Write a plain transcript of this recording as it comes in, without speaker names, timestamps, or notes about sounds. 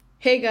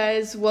Hey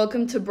guys,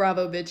 welcome to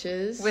Bravo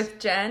Bitches. With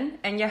Jen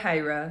and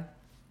Yahaira.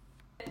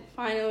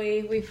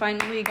 We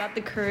finally got the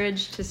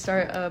courage to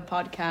start a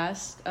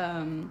podcast.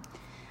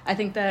 I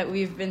think that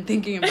we've been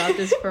thinking about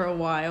this for a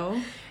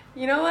while.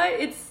 You know what?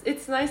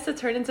 It's nice to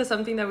turn into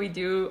something that we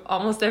do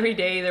almost every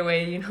day either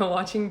way,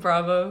 watching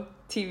Bravo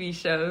TV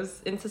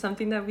shows into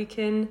something that we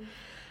can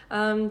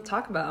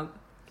talk about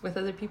with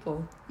other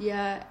people.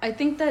 Yeah, I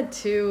think that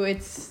too.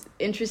 It's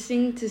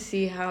interesting to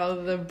see how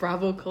the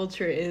Bravo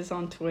culture is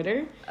on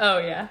Twitter. Oh,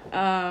 yeah.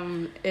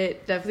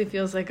 It definitely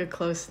feels like a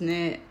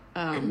close-knit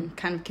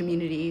kind of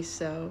community,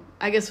 so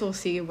I guess we'll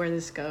see where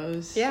this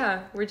goes.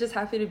 Yeah, we're just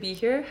happy to be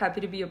here, happy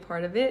to be a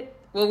part of it.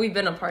 Well, we've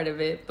been a part of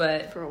it,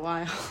 but for a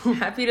while.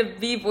 Happy to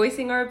be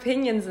voicing our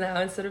opinions now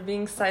instead of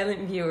being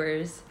silent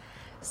viewers.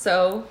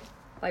 So,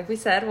 like we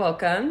said,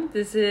 welcome.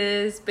 This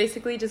is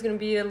basically just going to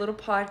be a little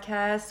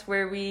podcast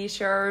where we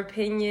share our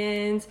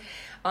opinions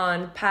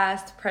on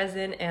past,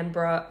 present, and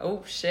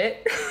on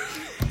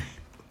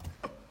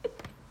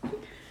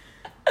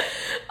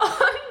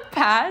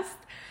past,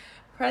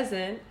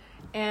 present,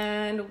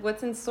 and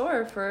what's in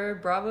store for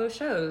Bravo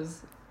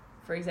shows.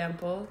 For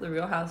example, The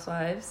Real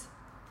Housewives.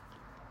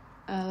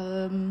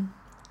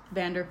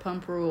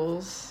 Vanderpump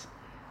Rules.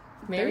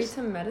 Married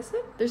to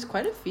Medicine? There's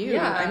quite a few.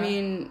 Yeah. I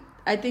mean,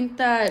 I think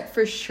that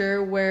for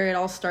sure where it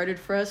all started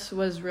for us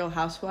was Real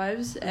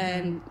Housewives,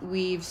 and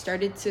we've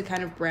started to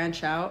kind of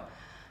branch out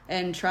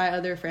and try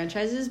other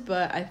franchises,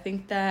 but I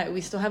think that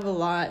we still have a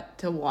lot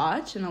to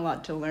watch and a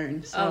lot to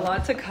learn. So. A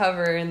lot to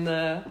cover in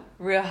the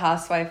Real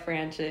Housewife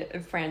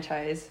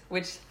franchise,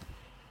 which,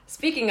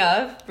 speaking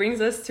of,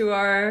 brings us to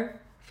our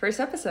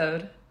first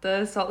episode,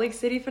 the Salt Lake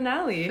City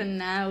finale.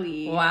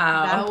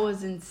 Wow. That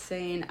was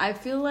insane. I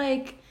feel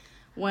like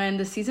when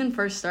the season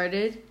first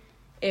started,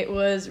 it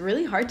was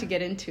really hard to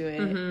get into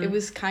it. Mm-hmm. It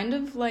was kind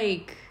of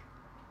like,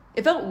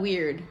 it felt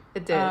weird.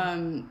 It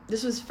did.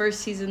 This was first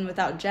season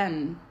without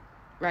Jen,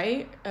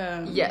 right?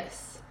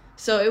 Yes.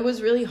 So it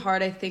was really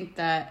hard. I think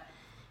that,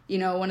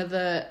 one of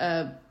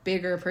the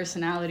bigger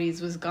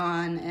personalities was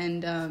gone,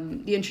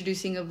 and the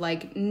introducing of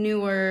like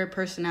newer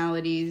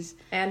personalities.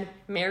 And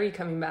Mary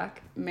coming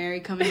back.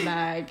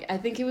 I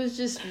think it was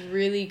just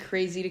really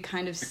crazy to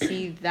kind of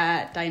see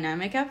that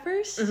dynamic at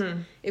first.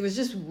 Mm-hmm. It was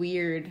just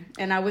weird,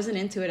 and I wasn't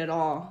into it at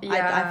all.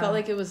 Yeah. I felt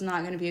like it was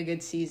not going to be a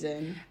good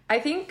season. I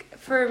think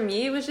for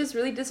me, it was just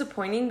really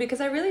disappointing because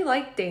I really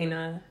liked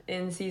Dana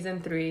in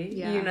season 3.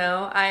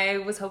 Yeah. I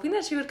was hoping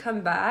that she would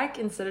come back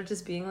instead of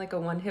just being like a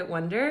one-hit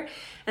wonder,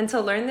 and to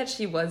learn that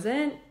she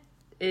wasn't,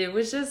 it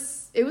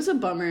was a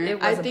bummer.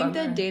 I think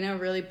that Dana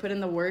really put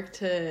in the work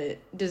to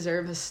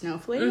deserve a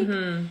snowflake.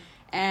 Mm-hmm.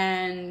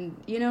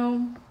 And,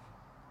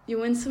 you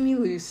win some, you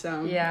lose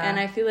some. Yeah. And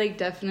I feel like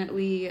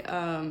definitely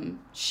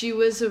she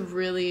was a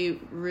really,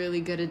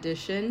 really good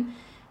addition.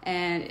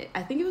 And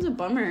I think it was a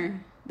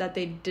bummer that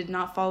they did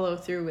not follow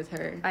through with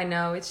her. I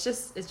know. It's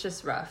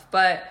just rough.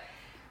 But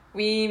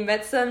we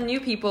met some new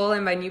people.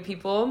 And by new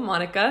people,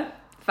 Monica,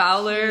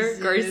 Fowler,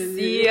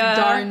 Garcia,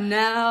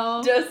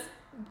 Darnell. Just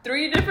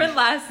 3 different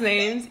last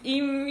names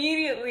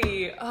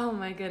immediately. Oh,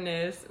 my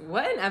goodness.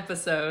 What an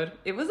episode.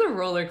 It was a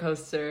roller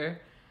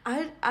coaster.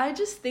 I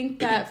just think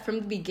that from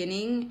the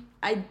beginning,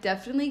 I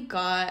definitely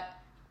got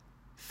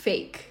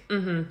fake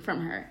from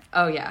her.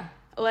 Oh, yeah.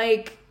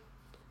 Like,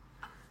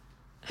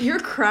 you're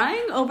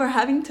crying over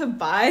having to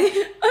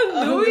buy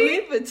a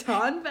Louis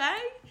Vuitton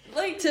bag?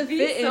 Like, to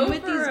fit in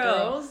with these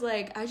girls?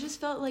 Like, I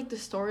just felt like the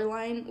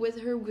storyline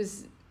with her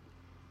was...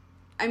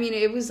 I mean,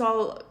 it was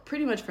all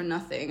pretty much for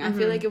nothing. Mm-hmm. I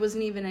feel like it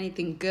wasn't even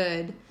anything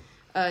good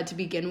to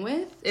begin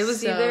with. It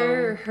was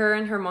either her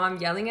and her mom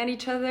yelling at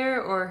each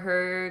other or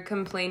her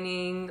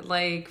complaining,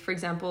 like, for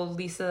example,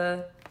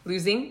 Lisa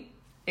losing,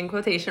 in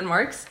quotation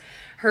marks,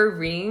 her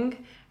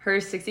ring, her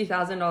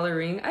 $60,000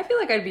 ring. I feel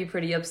like I'd be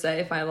pretty upset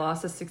if I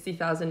lost a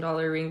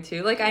 $60,000 ring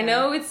too. Like, yeah. I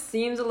know it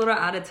seems a little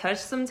out of touch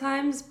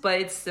sometimes, but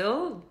it's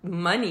still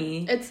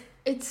money.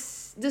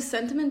 It's the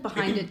sentiment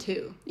behind it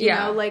too. You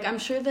Yeah. know, like, I'm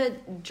sure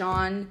that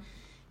John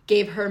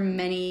gave her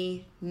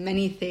many,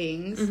 many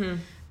things. Mm-hmm.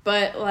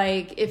 But,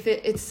 like, if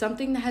it's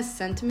something that has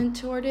sentiment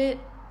toward it,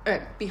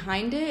 or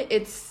behind it,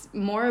 it's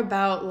more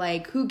about,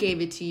 like, who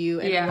gave it to you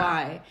and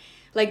why.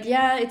 Like,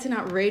 yeah, it's an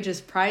outrageous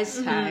price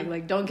tag.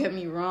 Like, don't get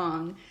me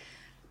wrong.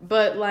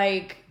 But,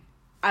 like,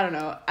 I don't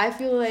know. I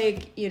feel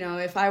like,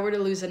 if I were to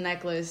lose a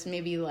necklace,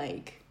 maybe,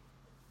 like,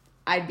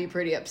 I'd be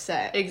pretty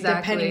upset.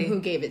 Exactly. Depending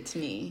who gave it to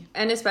me.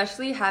 And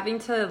especially having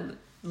to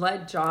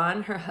let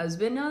John, her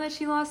husband, know that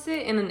she lost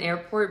it in an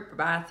airport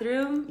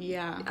bathroom.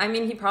 Yeah. I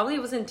mean, he probably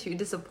wasn't too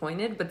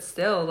disappointed, but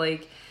still,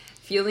 like,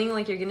 feeling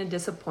like you're gonna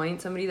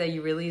disappoint somebody that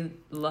you really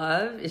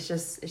love, it's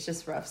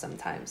just rough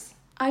sometimes.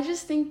 I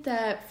just think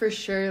that for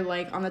sure,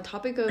 like, on the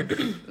topic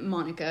of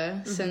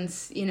Monica,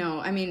 since,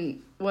 I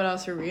mean, what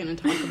else are we gonna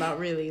talk about,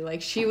 really?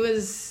 Like, she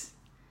was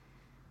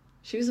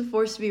a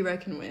force to be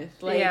reckoned with.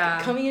 Like,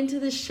 coming into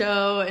the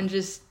show and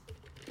just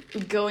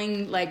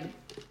going, like,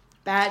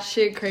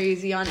 batshit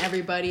crazy on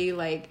everybody.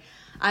 Like,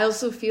 I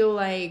also feel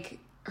like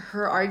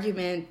her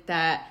argument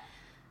that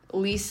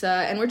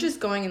Lisa, and we're just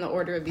going in the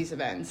order of these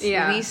events.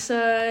 Yeah.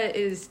 Lisa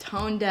is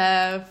tone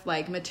deaf,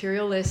 like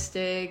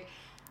materialistic.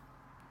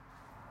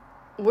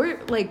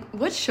 We're like,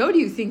 what show do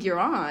you think you're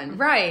on?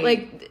 Right.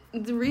 Like,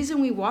 the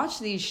reason we watch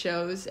these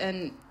shows,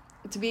 and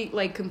to be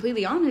like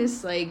completely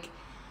honest, like,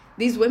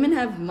 these women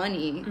have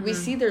money. We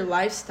see their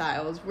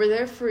lifestyles. We're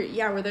there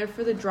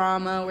for the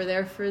drama. We're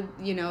there for,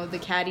 you know, the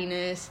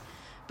cattiness.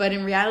 But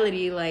in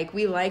reality, like,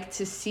 we like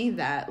to see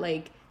that.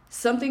 Like,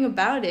 something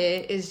about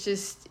it is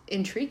just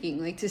intriguing,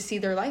 like, to see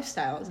their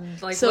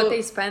lifestyles. Like, so, what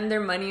they spend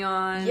their money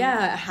on.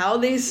 Yeah, how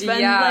they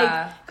spend,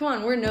 yeah. like, come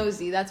on, we're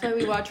nosy. That's why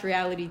we watch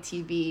reality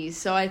TV.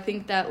 So I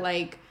think that,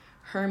 like,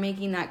 her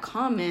making that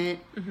comment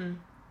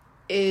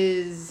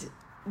is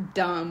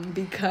dumb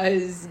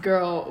because,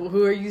 girl,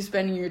 who are you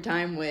spending your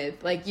time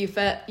with? Like, you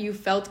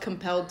felt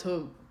compelled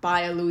to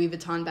buy a Louis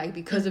Vuitton bag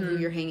because of who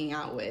you're hanging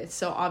out with.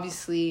 So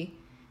obviously,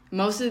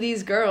 most of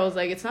these girls,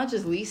 like, it's not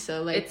just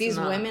Lisa. Like, these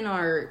women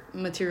are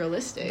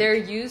materialistic. They're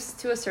used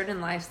to a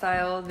certain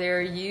lifestyle.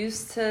 They're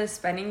used to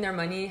spending their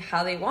money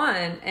how they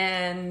want,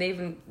 and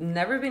they've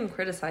never been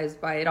criticized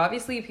by it.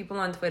 Obviously, people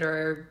on Twitter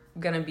are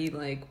gonna be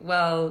like,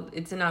 well,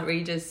 it's an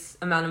outrageous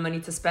amount of money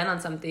to spend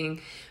on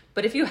something.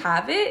 But if you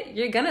have it,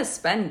 you're gonna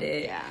spend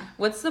it. Yeah.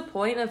 What's the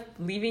point of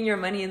leaving your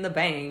money in the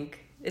bank?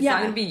 It's not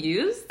going to be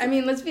used? I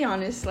mean, let's be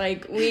honest.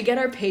 Like, we get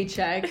our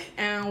paycheck,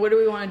 and what do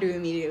we want to do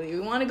immediately? We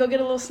want to go get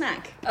a little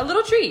snack. A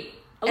little treat.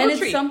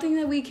 It's something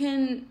that we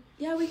can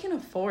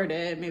afford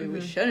it. Maybe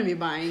we shouldn't be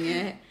buying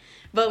it.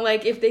 But,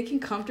 like, if they can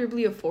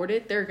comfortably afford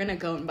it, they're going to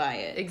go and buy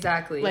it.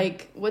 Exactly.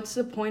 Like, what's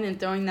the point in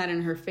throwing that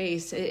in her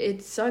face?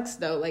 It sucks,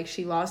 though. Like,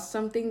 she lost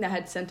something that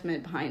had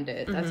sentiment behind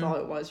it. That's all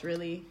it was,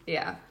 really.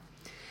 Yeah.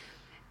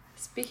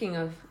 Speaking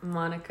of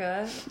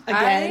Monica,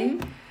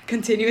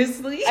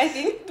 continuously, I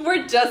think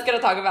we're just gonna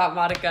talk about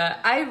Monica.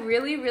 I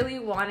really, really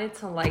wanted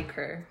to like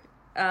her.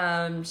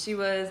 She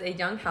was a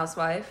young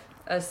housewife,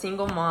 a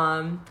single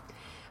mom,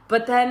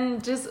 but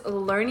then just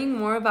learning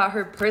more about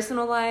her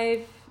personal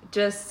life,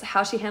 just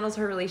how she handles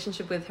her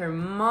relationship with her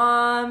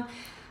mom.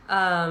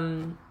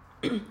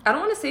 I don't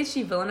want to say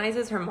she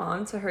villainizes her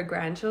mom to her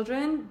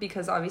grandchildren,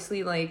 because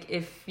obviously, like,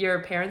 if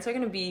your parents are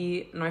going to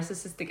be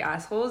narcissistic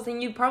assholes,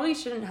 then you probably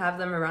shouldn't have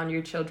them around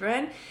your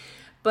children.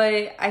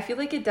 But I feel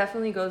like it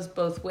definitely goes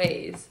both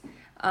ways.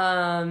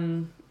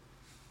 Mom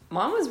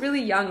was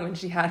really young when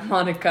she had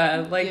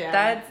Monica. Like,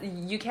 that,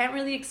 you can't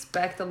really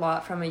expect a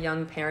lot from a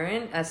young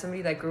parent. As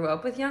somebody that grew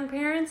up with young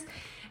parents,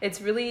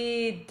 it's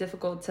really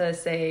difficult to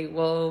say,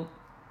 well,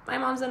 my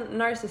mom's a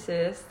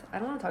narcissist. I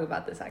don't want to talk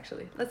about this,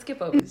 actually. Let's skip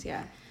over.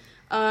 Yeah.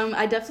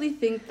 I definitely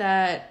think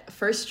that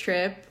first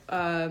trip,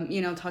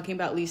 talking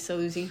about Lisa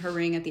losing her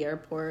ring at the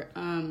airport,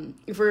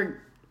 if we're,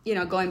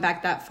 going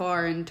back that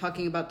far and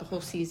talking about the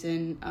whole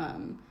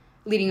season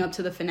leading up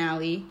to the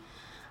finale,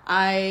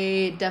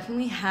 I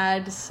definitely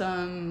had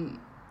some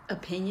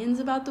opinions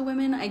about the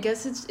women. I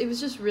guess it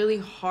was just really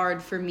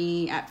hard for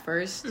me at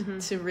first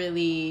to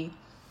really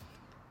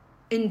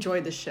enjoy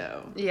the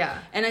show. Yeah.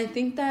 And I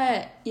think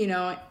that,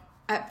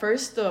 at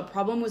first, the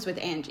problem was with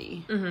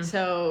Angie.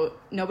 So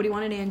nobody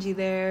wanted Angie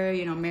there.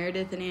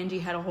 Meredith and Angie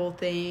had a whole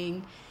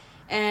thing.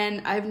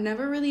 And I've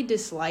never really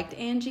disliked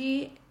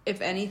Angie.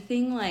 If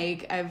anything,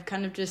 like, I've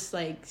kind of just,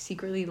 like,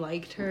 secretly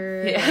liked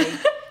her. Yeah.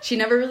 Like, she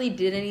never really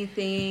did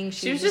anything.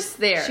 She was just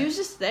there. She was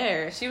just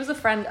there. She was a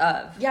friend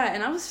of. Yeah,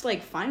 and I was,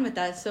 like, fine with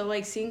that. So,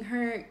 like, seeing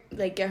her,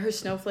 like, get her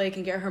snowflake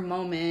and get her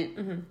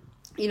moment,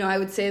 I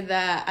would say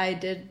that I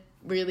did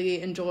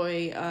really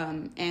enjoy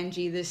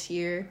Angie this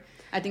year.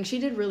 I think she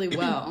did really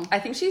well. I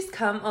think she's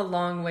come a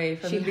long way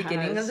from the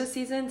beginning of the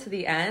season to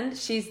the end.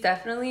 She's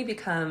definitely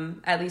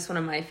become at least one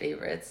of my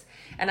favorites.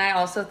 And I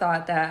also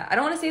thought that, I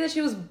don't want to say that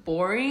she was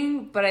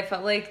boring, but I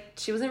felt like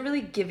she wasn't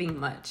really giving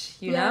much,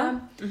 you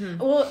know?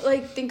 Well,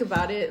 like, think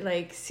about it.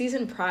 Like,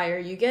 season prior,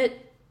 you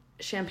get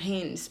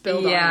champagne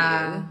spilled on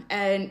you,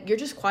 and you're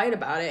just quiet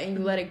about it, and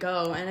you let it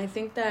go. And I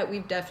think that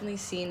we've definitely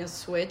seen a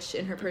switch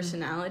in her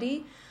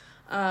personality.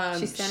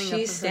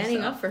 She's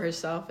standing up for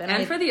herself.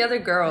 And for the other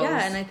girls.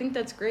 Yeah, and I think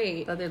that's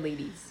great. The other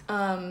ladies.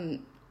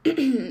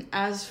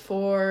 As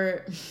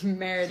for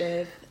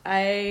Meredith,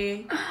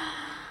 I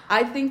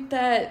think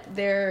that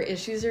their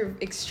issues are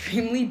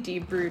extremely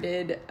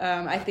deep-rooted.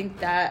 I think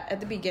that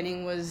at the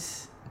beginning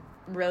was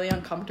really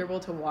uncomfortable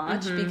to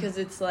watch because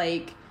it's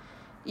like,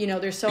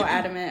 they're so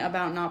adamant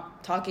about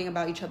not talking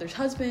about each other's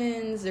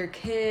husbands, their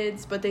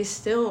kids, but they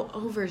still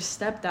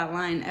overstep that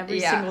line every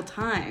single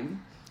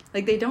time.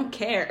 Like, they don't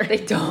care.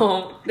 They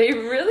don't. They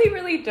really,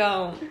 really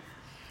don't.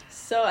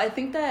 So I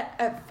think that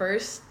at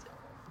first,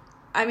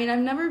 I mean,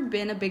 I've never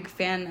been a big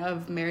fan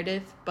of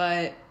Meredith,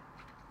 but,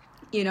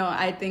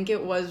 I think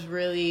it was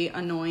really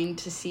annoying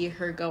to see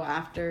her go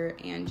after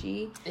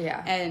Angie.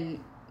 Yeah.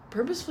 And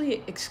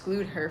purposefully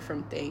exclude her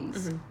from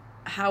things.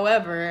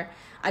 However,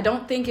 I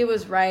don't think it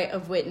was right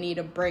of Whitney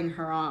to bring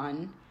her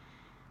on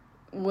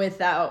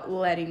without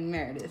letting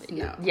Meredith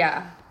know.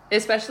 Yeah.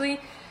 Especially...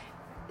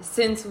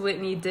 since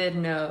Whitney did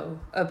know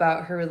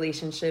about her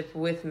relationship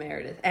with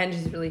Meredith,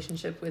 Angie's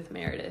relationship with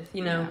Meredith,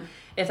 you know,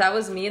 if that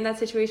was me in that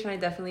situation, I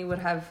definitely would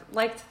have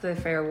liked the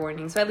fair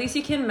warning. So at least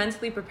you can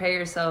mentally prepare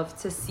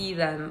yourself to see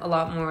them a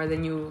lot more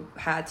than you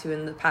had to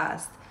in the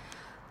past.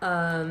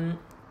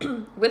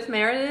 With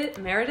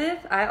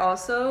Meredith, I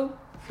also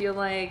feel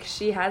like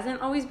she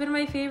hasn't always been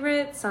my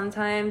favorite.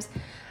 Sometimes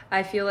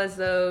I feel as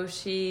though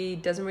she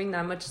doesn't bring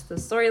that much to the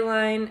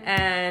storyline,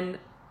 and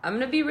I'm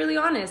going to be really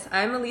honest.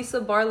 I'm a Lisa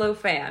Barlow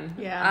fan.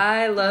 Yeah.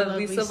 I love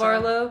Lisa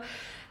Barlow.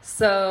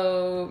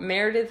 So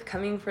Meredith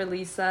coming for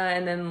Lisa,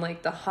 and then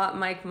like the hot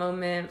mic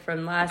moment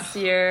from last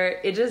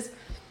year, it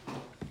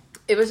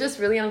was just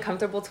really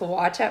uncomfortable to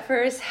watch at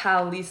first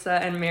how Lisa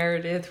and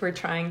Meredith were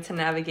trying to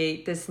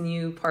navigate this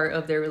new part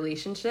of their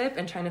relationship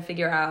and trying to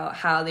figure out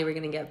how they were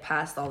going to get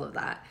past all of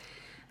that.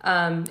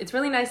 It's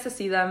really nice to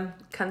see them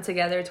come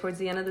together towards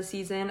the end of the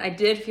season. I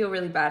did feel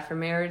really bad for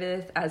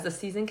Meredith as the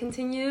season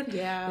continued.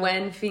 Yeah.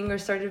 When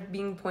fingers started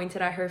being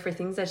pointed at her for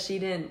things that she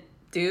didn't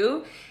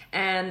do.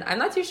 And I'm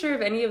not too sure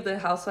if any of the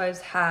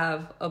housewives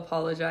have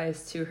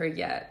apologized to her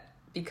yet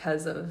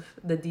because of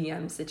the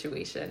DM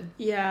situation.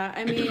 Yeah,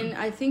 I mean,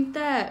 I think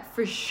that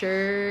for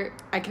sure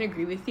I can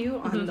agree with you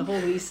on the whole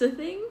Lisa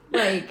thing.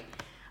 Like,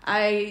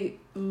 I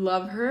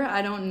love her.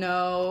 I don't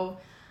know.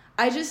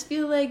 I just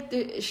feel like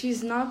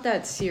she's not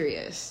that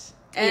serious.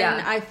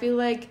 And I feel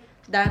like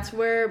that's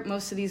where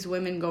most of these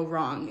women go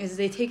wrong, is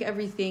they take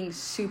everything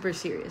super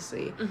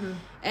seriously.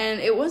 And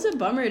it was a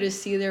bummer to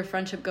see their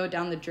friendship go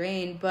down the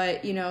drain.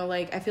 But, you know,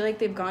 like, I feel like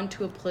they've gone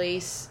to a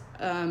place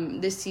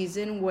this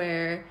season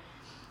where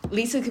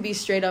Lisa could be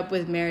straight up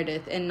with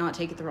Meredith and not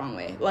take it the wrong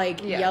way.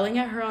 Like, yelling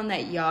at her on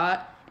that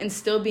yacht and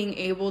still being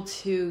able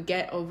to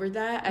get over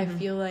that, I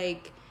feel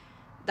like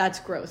that's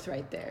growth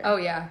right there. Oh,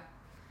 yeah.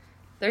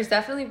 There's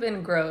definitely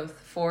been growth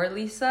for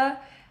Lisa,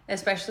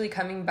 especially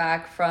coming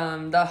back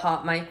from the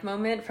hot mic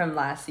moment from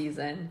last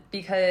season.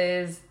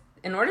 Because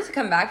in order to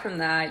come back from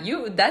that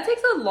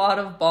takes a lot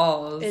of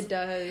balls. It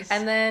does.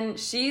 And then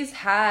she's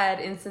had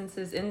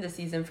instances in the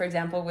season, for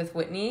example, with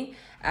Whitney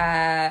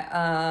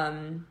at,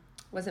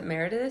 was it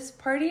Meredith's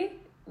party?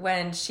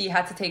 When she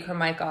had to take her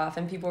mic off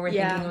and people were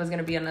thinking it was going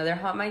to be another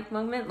hot mic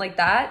moment. Like,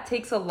 that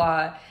takes a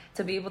lot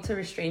to be able to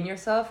restrain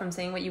yourself from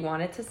saying what you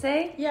wanted to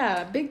say.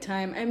 Yeah, big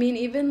time. I mean,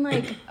 even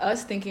like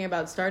us thinking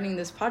about starting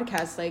this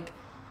podcast, like,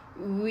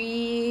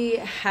 we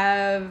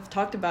have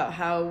talked about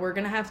how we're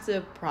going to have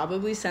to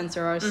probably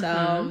censor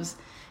ourselves,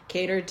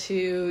 cater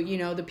to, you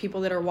know, the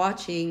people that are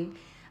watching.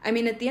 I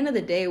mean, at the end of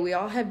the day, we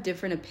all have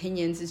different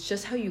opinions. It's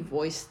just how you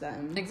voice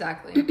them.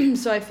 Exactly.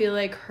 So I feel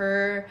like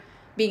her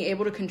being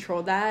able to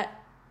control that,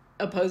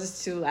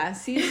 opposed to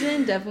last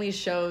season, definitely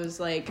shows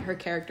like her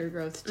character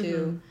growth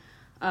too.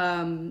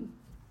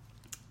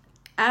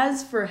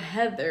 As for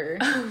Heather,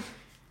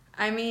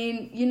 I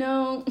mean, you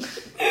know,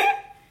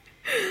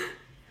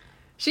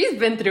 she's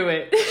been through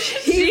it.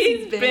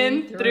 She's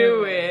been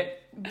through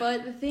it.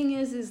 But the thing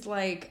is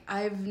like,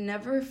 I've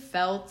never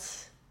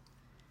felt,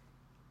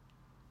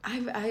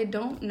 I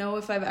don't know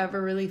if I've ever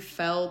really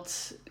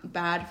felt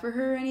bad for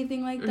her or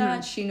anything like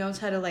that. She knows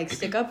how to like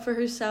stick up for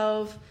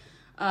herself.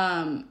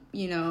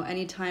 You know,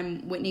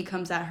 anytime Whitney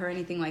comes at her,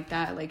 anything like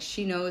that, like,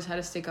 she knows how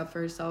to stick up for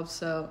herself.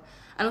 So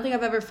I don't think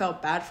I've ever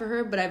felt bad for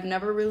her, but I've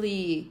never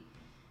really,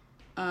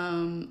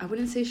 I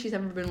wouldn't say she's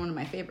ever been one of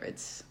my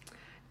favorites.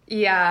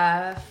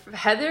 Yeah,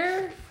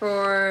 Heather,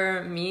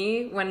 for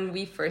me, when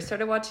we first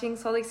started watching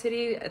Salt Lake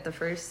City at the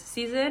first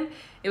season,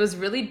 it was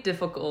really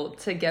difficult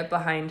to get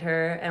behind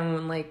her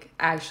and like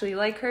actually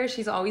like her.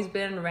 She's always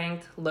been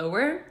ranked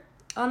lower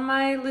on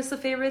my list of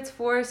favorites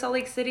for Salt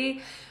Lake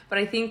City, but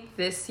I think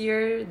this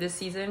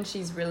season,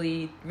 she's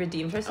really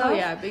redeemed herself. Oh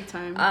yeah, big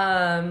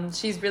time.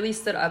 She's really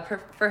stood up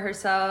for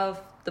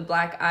herself. The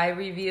black eye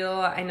reveal,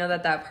 I know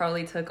that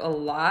probably took a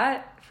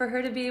lot for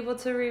her to be able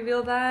to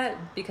reveal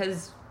that,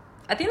 because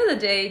at the end of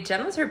the day,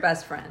 Jen was her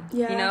best friend.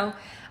 Yeah. You know,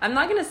 I'm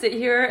not going to sit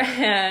here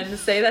and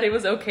say that it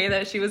was okay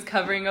that she was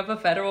covering up a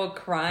federal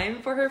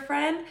crime for her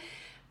friend,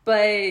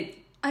 but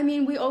I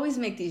mean, we always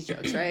make these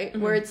jokes, right?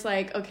 Where it's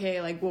like,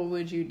 okay, like, what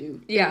would you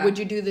do? Yeah. Like, would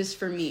you do this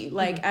for me?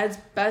 Like, as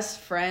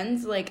best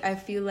friends, like, I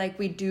feel like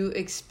we do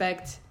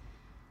expect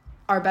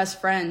our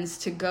best friends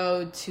to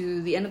go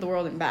to the end of the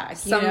world and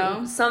back, you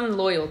know? Some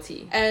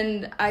loyalty.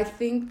 And I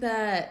think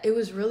that it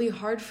was really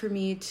hard for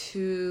me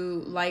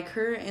to like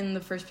her in the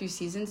first few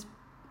seasons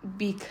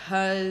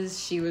because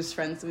she was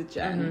friends with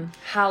Jen.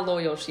 How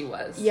loyal she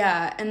was.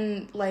 Yeah,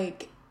 and,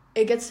 like,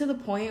 it gets to the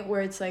point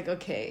where it's like,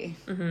 okay,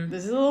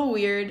 this is a little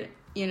weird.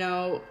 You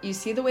know, you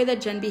see the way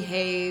that Jen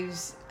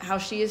behaves, how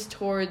she is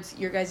towards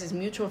your guys'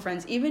 mutual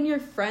friends, even your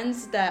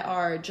friends that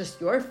are just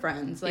your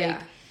friends. Like,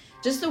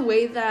 just the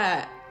way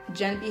that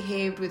Jen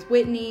behaved with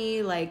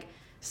Whitney, like,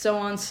 so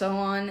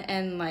on.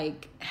 And,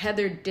 like,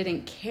 Heather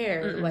didn't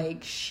care.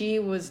 Like, she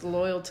was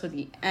loyal to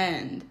the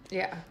end.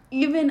 Yeah.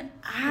 Even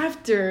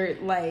after,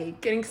 like,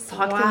 getting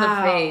socked in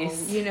the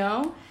face. You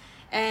know?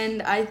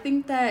 And I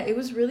think that it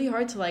was really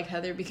hard to like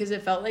Heather because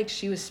it felt like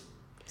she was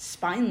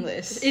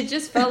spineless. It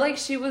just felt like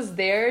she was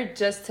there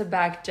just to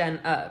back Jen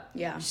up.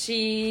 Yeah. Her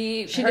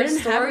didn't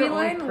have her own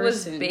storyline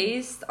was person.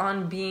 based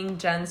on being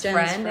Jen's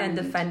friend and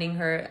defending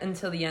her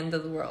until the end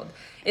of the world.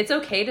 It's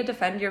okay to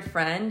defend your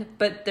friend,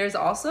 but there's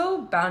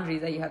also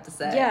boundaries that you have to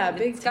set. Yeah,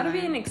 big It's got to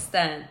be an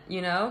extent,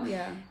 you know?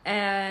 Yeah.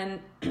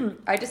 And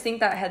I just think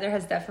that Heather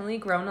has definitely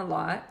grown a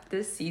lot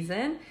this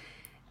season.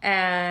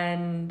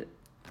 And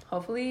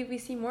hopefully we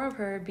see more of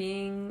her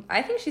being...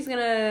 I think she's going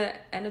to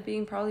end up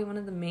being probably one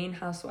of the main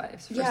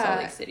housewives for Salt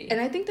Lake City. And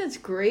I think that's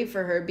great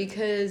for her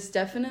because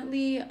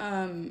definitely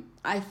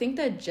I think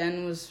that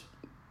Jen was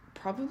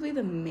probably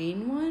the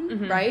main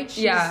one, right?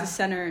 She's the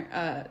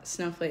center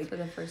snowflake. For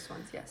the first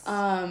ones, yes.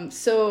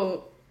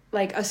 So,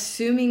 like,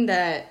 assuming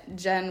that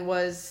Jen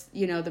was,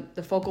 you know,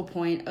 the focal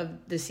point of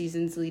the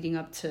seasons leading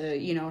up to,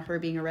 you know, her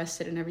being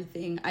arrested and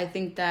everything, I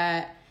think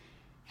that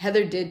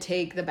Heather did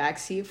take the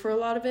backseat for a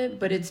lot of it,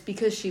 but it's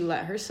because she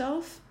let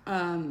herself.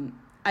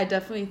 I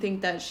definitely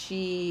think that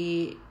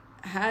she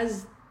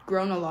has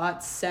grown a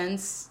lot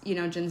since, you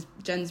know,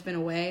 Jen's been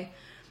away.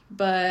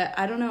 But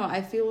I don't know.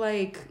 I feel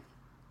like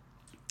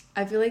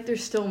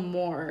there's still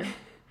more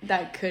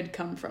that could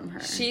come from her.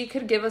 She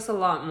could give us a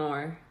lot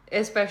more,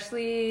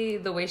 especially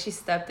the way she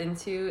stepped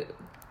into...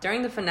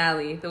 During the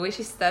finale, the way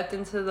she stepped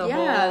into the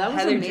whole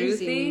Heather Drew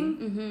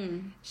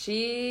thing,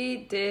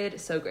 she did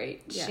so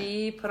great. Yeah.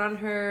 She put on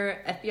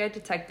her FBI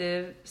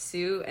detective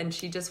suit and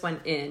she just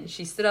went in.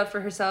 She stood up for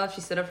herself. She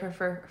stood up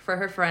for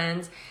her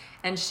friends.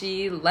 And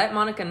she let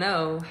Monica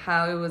know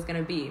how it was going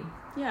to be.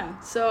 Yeah.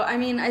 So, I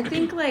mean, I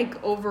think,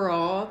 like,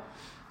 overall,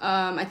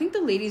 I think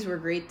the ladies were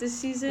great this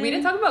season. We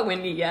didn't talk about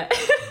Wendy yet.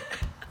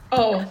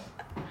 Oh.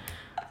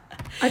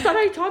 I thought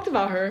I talked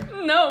about her.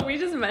 No, we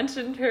just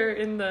mentioned her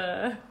in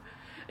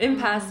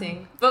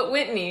passing. But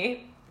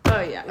Whitney.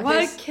 Oh, yeah. Okay.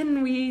 What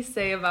can we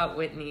say about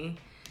Whitney?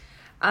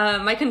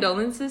 My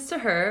condolences to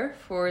her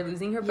for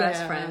losing her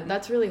best friend.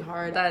 That's really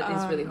hard. That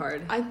is really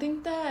hard. I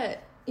think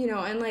that, you know,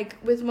 and, like,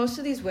 with most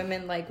of these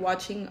women, like,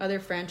 watching other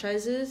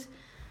franchises,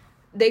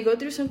 they go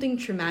through something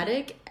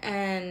traumatic,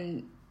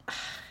 and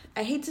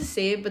I hate to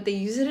say it, but they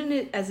use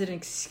it as an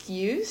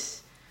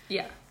excuse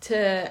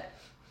to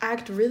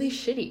act really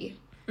shitty,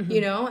 you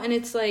know? And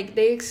it's like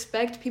they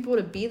expect people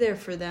to be there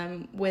for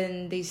them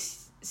when they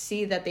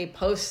see that they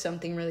post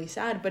something really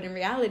sad, but in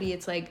reality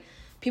it's like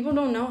people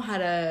don't know how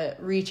to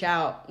reach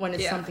out when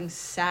it's something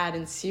sad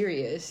and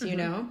serious, you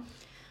know?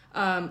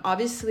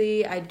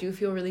 Obviously I do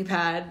feel really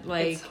bad.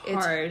 Like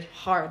it's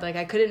hard. Like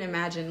I couldn't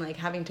imagine like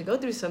having to go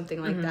through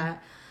something like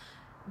that,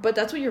 but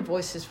that's what your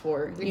voice is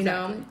for, you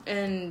know?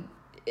 And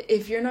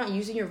if you're not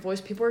using your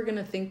voice, people are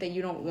gonna think that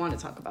you don't want to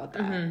talk about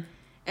that.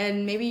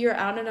 And maybe you're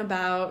out and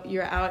about,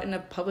 you're out in a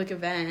public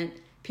event,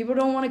 people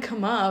don't want to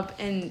come up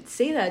and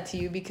say that to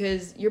you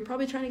because you're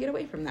probably trying to get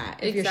away from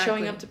that if you're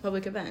showing up to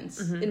public events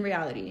in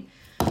reality.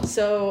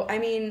 So, I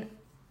mean,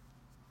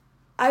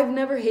 I've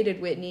never hated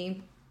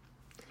Whitney.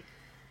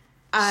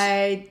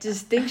 I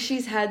just think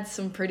she's had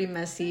some pretty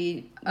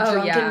messy,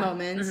 drunken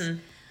moments.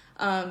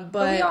 But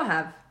we all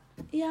have.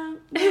 Yeah,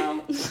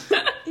 well,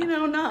 you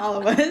know, not all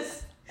of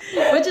us,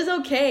 which is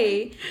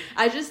okay.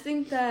 I just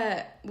think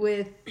that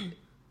with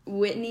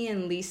Whitney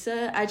and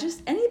Lisa,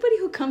 anybody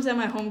who comes at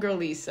my homegirl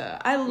Lisa,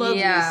 I love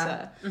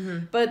Lisa.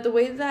 But the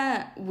way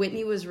that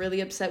Whitney was really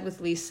upset with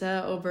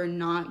Lisa over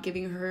not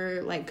giving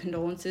her like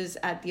condolences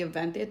at the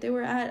event that they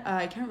were at,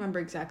 I can't remember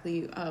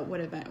exactly what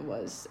event it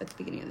was at the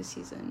beginning of the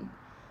season.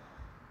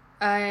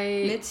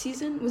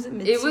 Mid-season? Was it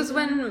mid-season? It was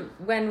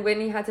when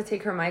Whitney had to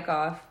take her mic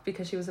off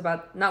because she was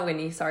about... Not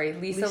Whitney, sorry.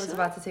 Lisa was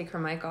about to take her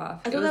mic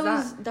off. I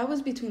thought that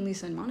was between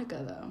Lisa and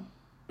Monica, though.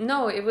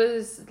 No, it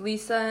was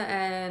Lisa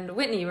and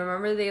Whitney.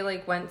 Remember they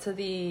like went to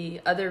the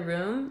other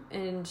room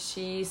and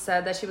she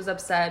said that she was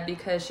upset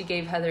because she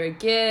gave Heather a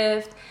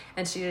gift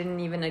and she didn't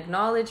even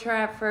acknowledge her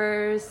at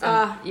first.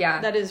 Yeah.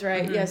 That is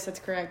right. Yes, that's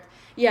correct.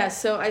 Yeah,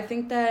 so I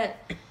think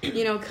that,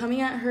 you know,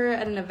 coming at her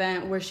at an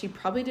event where she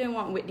probably didn't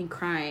want Whitney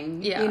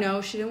crying, you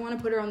know, she didn't want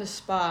to put her on the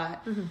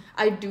spot.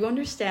 I do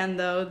understand,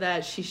 though,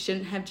 that she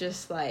shouldn't have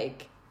just,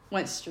 like,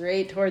 went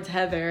straight towards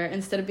Heather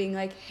instead of being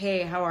like,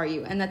 hey, how are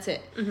you? And that's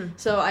it.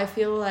 So I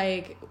feel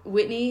like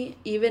Whitney,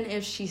 even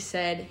if she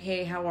said,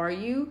 hey, how are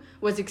you,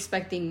 was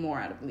expecting more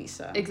out of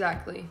Lisa.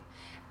 Exactly.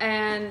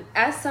 And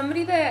as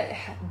somebody that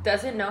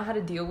doesn't know how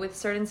to deal with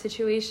certain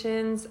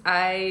situations,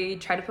 I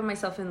try to put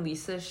myself in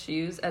Lisa's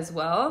shoes as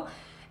well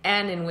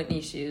and in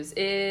Whitney's shoes.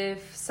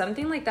 If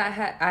something like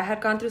that, I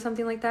had gone through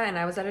something like that and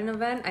I was at an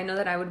event, I know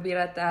that I would be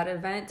at that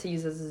event to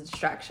use as a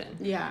distraction.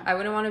 Yeah. I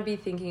wouldn't want to be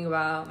thinking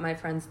about my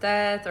friend's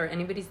death or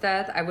anybody's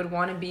death. I would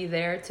want to be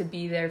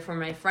there for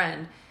my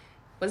friend.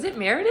 Was it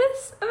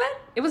Meredith's event?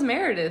 It was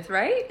Meredith,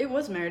 right? It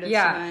was Meredith's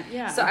event,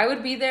 yeah. So I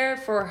would be there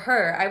for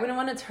her. I wouldn't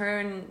want to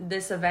turn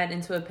this event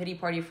into a pity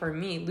party for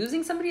me.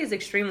 Losing somebody is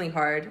extremely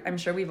hard. I'm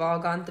sure we've all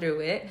gone through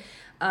it.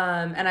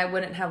 And I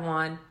wouldn't have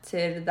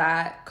wanted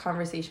that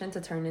conversation to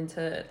turn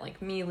into,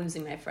 like, me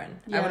losing my friend.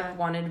 Yeah. I would have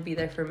wanted to be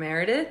there for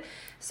Meredith.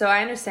 So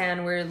I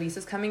understand where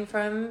Lisa's coming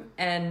from.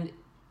 And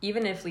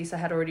even if Lisa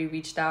had already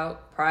reached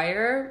out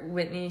prior,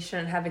 Whitney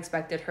shouldn't have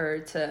expected her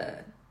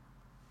to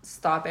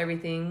stop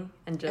everything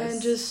and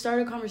just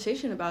start a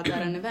conversation about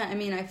that at an event. I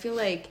mean, I feel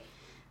like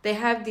they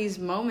have these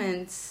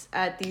moments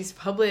at these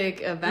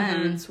public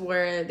events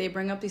where they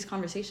bring up these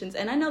conversations,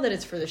 and I know that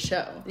it's for the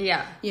show.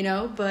 Yeah. You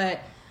know, but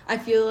I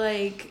feel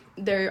like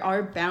there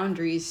are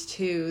boundaries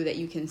too that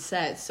you can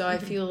set. So I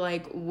feel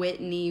like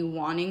Whitney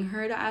wanting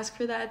her to ask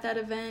for that at that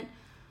event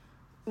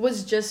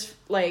was just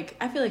like,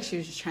 I feel like she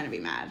was just trying to be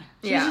mad.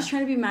 She was just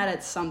trying to be mad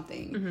at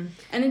something.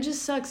 And it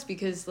just sucks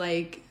because,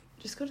 like,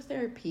 just go to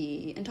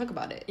therapy and talk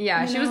about it.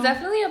 Yeah, she was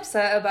definitely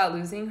upset about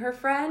losing her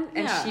friend,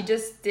 and she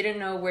just didn't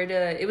know where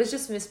to... It was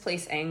just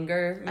misplaced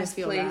anger,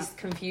 misplaced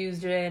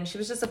confusion. She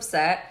was just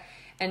upset,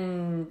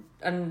 and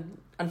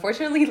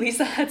unfortunately,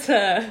 Lisa had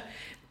to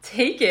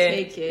take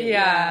it.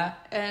 Yeah.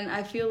 And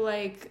I feel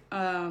like...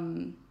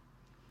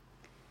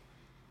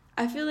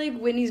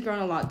 Whitney's grown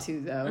a lot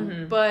too,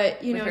 though.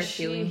 But, you know, her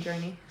healing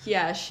journey.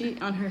 Yeah, she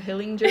on her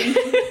healing journey.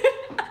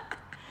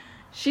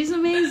 She's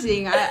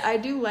amazing. I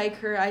do like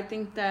her. I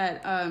think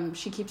that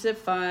she keeps it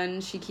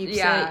fun. She keeps it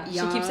young.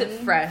 She keeps it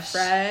fresh.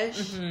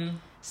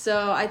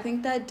 So I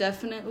think that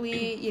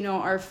definitely, you know,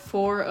 our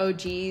 4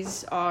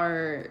 OGs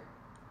are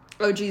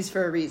OGs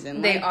for a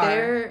reason. They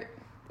are.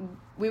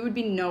 We would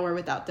be nowhere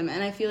without them.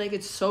 And I feel like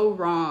it's so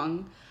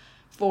wrong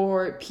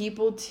for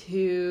people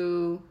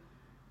to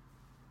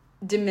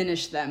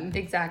diminish them.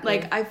 Exactly.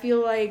 Like, I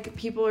feel like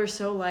people are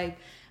so like,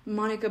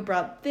 Monica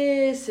brought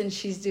this and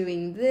she's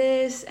doing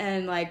this,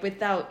 and like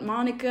without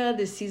Monica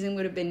this season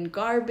would have been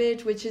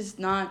garbage, which is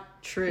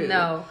not true.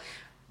 No.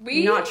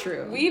 Not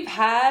true. We've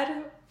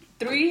had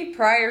 3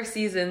 prior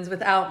seasons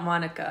without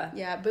Monica.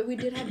 Yeah, but we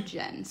did have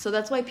Jen. So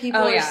that's why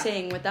people are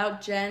saying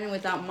without Jen and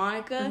without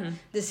Monica,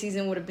 this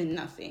season would have been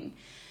nothing.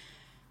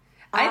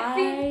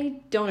 I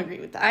don't agree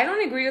with that. I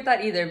don't agree with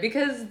that either,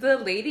 because the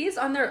ladies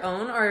on their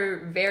own are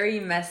very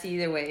messy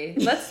either way.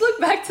 Let's look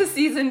back to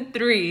season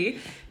 3.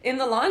 In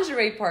the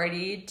lingerie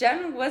party,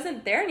 Jen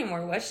wasn't there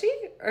anymore, was she?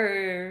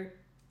 Or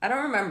I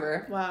don't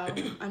remember. Wow, I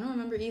don't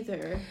remember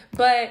either.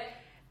 But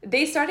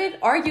they started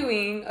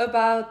arguing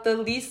about the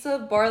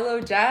Lisa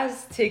Barlow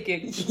jazz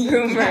ticket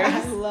rumors.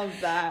 Yeah, I love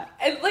that.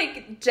 And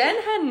like,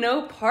 Jen had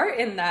no part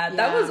in that. Yeah.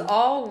 That was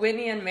all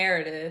Whitney and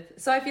Meredith.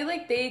 So I feel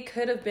like they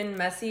could have been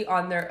messy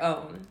on their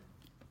own.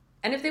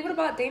 And if they would have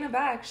brought Dana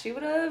back, she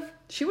would have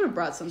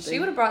brought something. She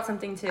would have brought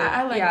something too.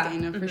 I like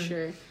Dana for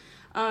sure.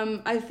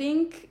 I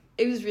think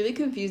it was really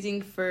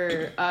confusing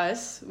for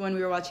us when we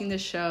were watching the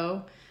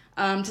show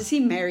to see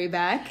Mary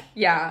back.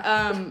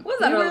 Yeah. What was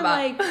that all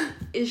about? Like,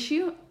 does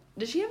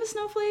she have a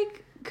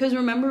snowflake? Because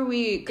remember,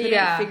 we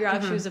couldn't figure out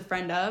if she was a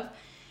friend of.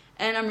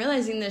 And I'm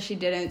realizing that she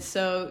didn't.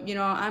 So, you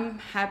know, I'm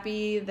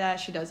happy that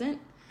she doesn't.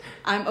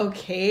 I'm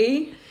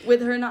okay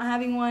with her not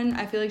having one.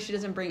 I feel like she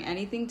doesn't bring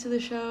anything to the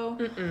show.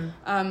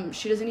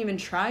 She doesn't even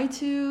try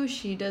to.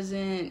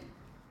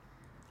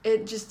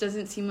 It just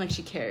doesn't seem like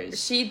she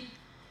cares.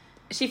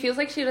 She feels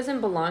like she doesn't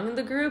belong in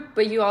the group,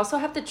 but you also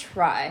have to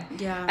try.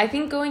 Yeah. I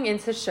think going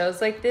into shows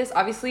like this,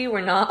 obviously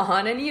we're not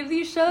on any of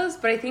these shows,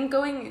 but I think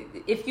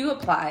if you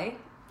apply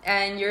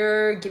and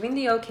you're giving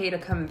the okay to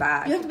come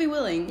back, you have to be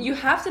willing. You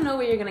have to know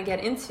what you're going to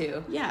get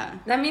into. Yeah.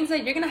 That means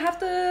that you're going to have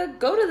to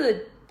go to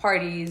the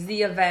parties,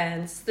 the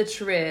events, the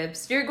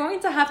trips. You're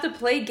going to have to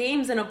play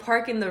games in a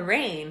park in the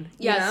rain.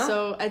 You know?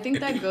 So I think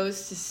that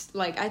goes to,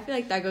 like, I feel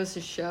like that goes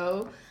to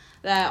show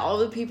that all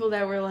the people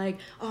that were like,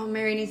 oh,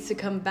 Mary needs to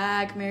come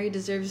back, Mary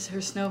deserves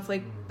her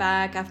snowflake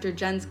back after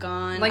Jen's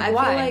gone. Like,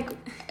 why? I feel like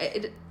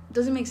it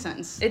doesn't make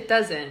sense. It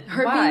doesn't.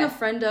 Her being a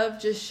friend of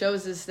just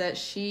shows us that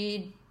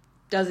she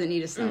doesn't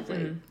need a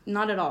snowflake.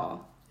 Not at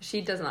all.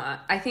 She does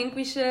not. I think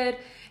we should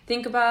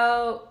think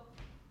about,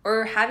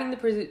 or having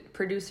the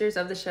producers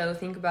of the show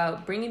think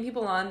about bringing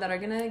people on that are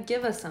going to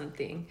give us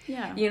something.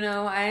 Yeah. You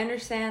know, I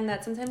understand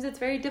that sometimes it's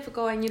very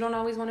difficult and you don't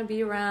always want to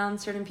be around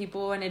certain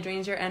people and it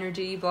drains your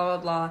energy, blah, blah,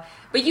 blah.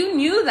 But you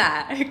knew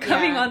that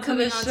coming onto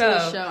the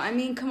show. I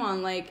mean, come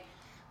on, like,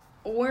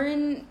 we're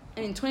in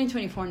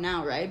 2024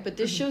 now, right? But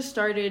this show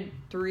started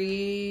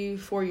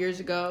 3-4 years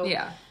ago.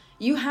 Yeah.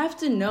 You have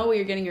to know what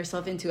you're getting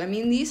yourself into. I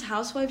mean, these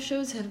housewife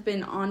shows have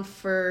been on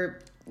for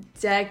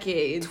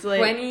decades.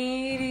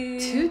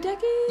 22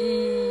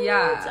 decades?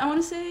 Yeah. I want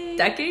to say.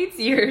 Decades?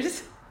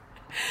 Years?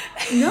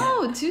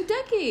 No, 2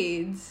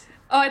 decades.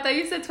 Oh, I thought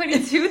you said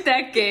 22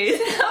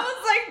 decades. I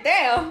was like,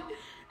 damn.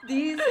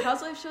 These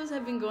housewife shows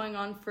have been going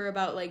on for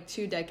about, like,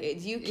 2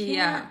 decades. You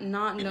can't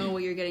not know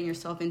what you're getting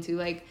yourself into.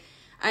 Like,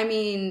 I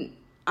mean,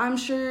 I'm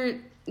sure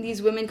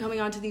these women coming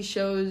onto these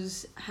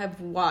shows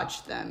have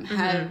watched them,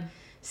 have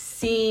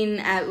seen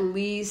at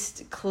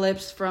least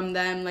clips from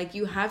them. Like,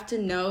 you have to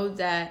know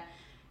that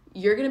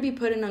you're going to be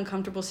put in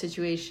uncomfortable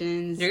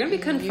situations. You're going to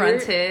be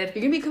confronted.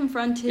 You're going to be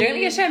confronted. You're going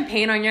to get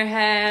champagne on your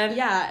head.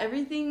 Yeah,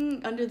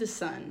 everything under the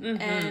sun.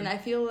 And I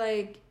feel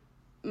like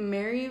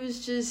Mary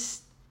was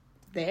just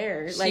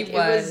there. Like, it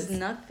was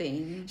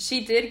nothing.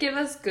 She did give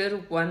us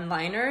good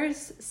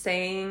one-liners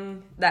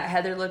saying that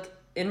Heather looked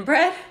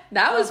inbred.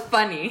 That was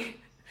funny.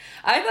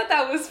 I thought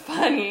that was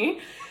funny.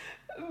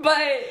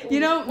 But, you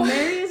know,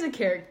 Mary is a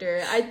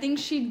character. I think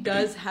she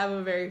does have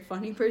a very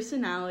funny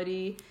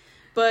personality.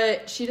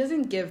 But she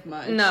doesn't give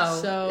much. No.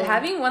 So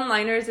having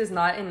one-liners is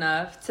not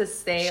enough to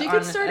stay on she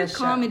could start a show.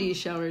 comedy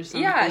show or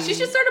something. Yeah, she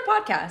should start a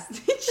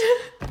podcast.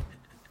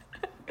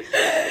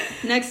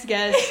 Next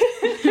guest.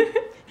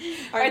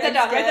 Write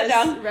that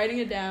down. Writing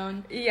it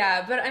down.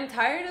 Yeah, but I'm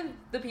tired of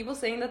the people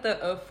saying that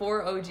the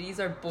 4 OGs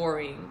are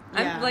boring.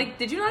 Yeah. I'm like,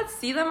 did you not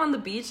see them on the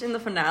beach in the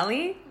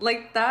finale?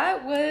 Like,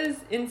 that was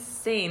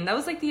insane. That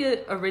was like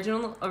the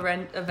original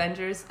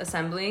Avengers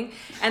assembling.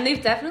 And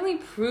they've definitely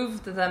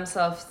proved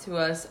themselves to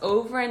us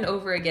over and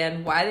over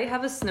again why they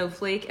have a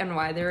snowflake and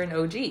why they're an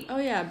OG. Oh,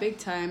 yeah, big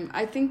time.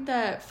 I think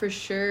that for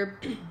sure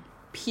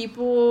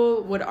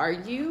people would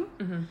argue.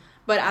 Mm-hmm.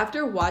 But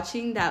after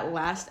watching that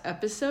last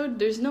episode,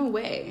 there's no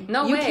way.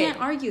 You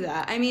can't argue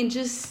that. I mean,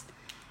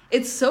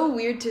 it's so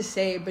weird to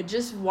say, but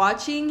just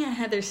watching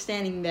Heather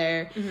standing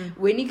there,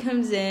 Whitney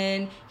comes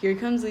in, here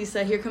comes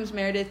Lisa, here comes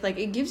Meredith, like,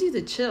 it gives you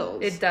the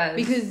chills. It does.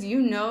 Because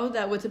you know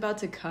that what's about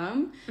to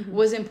come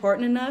was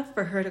important enough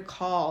for her to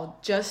call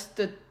just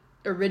the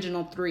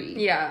original 3.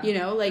 Yeah. You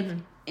know, like,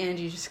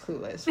 Angie's just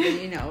clueless, but,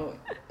 you know,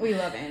 we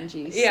love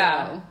Angie.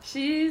 Yeah.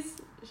 So.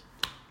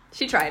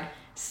 She tried.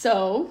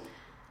 So...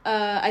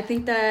 I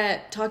think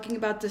that talking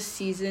about the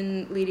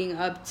season leading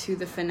up to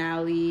the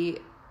finale,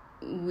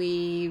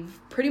 we've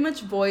pretty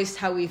much voiced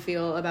how we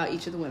feel about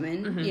each of the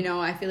women. Mm-hmm. You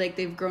know, I feel like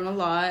they've grown a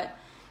lot,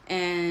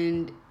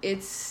 and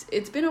it's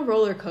been a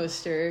roller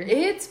coaster.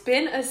 It's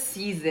been a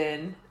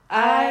season.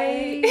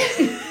 I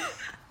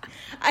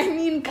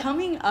mean,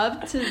 coming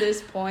up to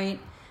this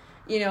point,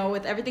 you know,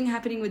 with everything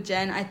happening with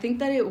Jen, I think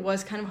that it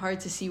was kind of hard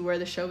to see where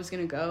the show was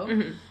going to go.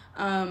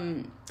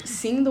 Mm-hmm.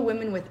 Seeing the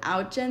women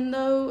without Jen,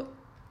 though...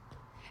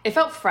 It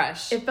felt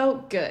fresh. It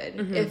felt good.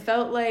 Mm-hmm. It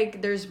felt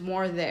like there's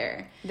more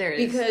there. There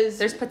is. Because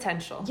there's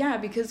potential. Yeah,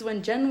 because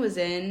when Jen was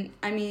in,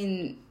 I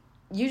mean,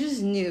 you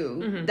just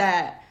knew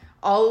that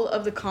all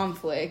of the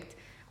conflict,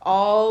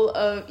 all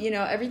of, you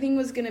know, everything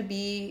was going to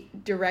be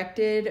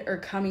directed or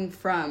coming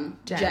from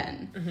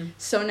Jen. Mm-hmm.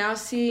 So now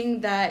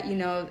seeing that, you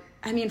know,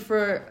 I mean,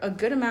 for a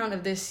good amount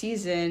of this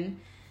season,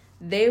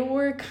 they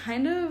were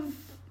kind of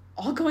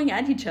all going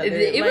at each other.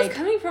 It was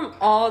coming from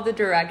all the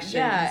directions.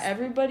 Yeah,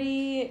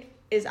 everybody...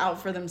 is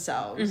out for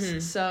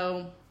themselves.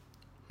 So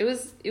it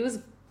was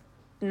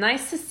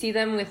nice to see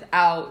them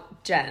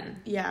without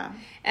Jen. Yeah.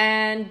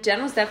 And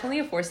Jen was definitely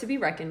a force to be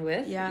reckoned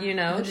with. Yeah. You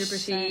know,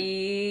 100%.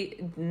 She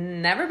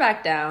never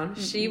backed down.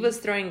 She was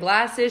throwing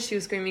glasses, she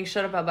was screaming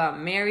shut up about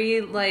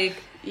Mary. Like,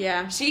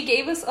 yeah. She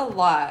gave us a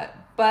lot.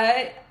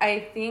 But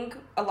I think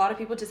a lot of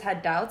people just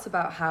had doubts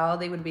about how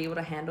they would be able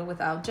to handle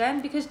without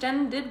Jen, because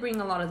Jen did bring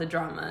a lot of the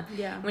drama.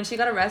 Yeah. When she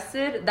got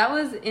arrested, that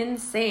was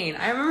insane.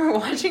 I remember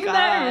watching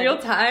that in real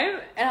time,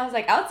 and I was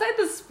like, outside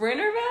the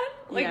Sprinter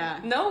van?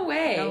 Like, no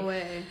way. No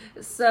way.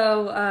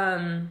 So,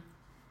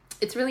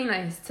 it's really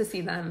nice to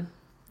see them.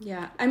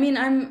 Yeah. I mean,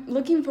 I'm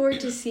looking forward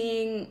to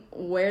seeing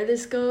where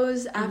this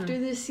goes after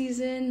this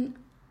season.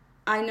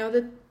 I know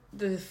that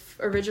the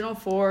original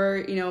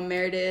 4, you know,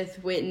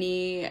 Meredith,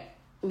 Whitney...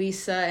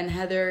 Lisa and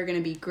Heather are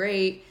going to be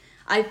great.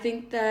 I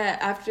think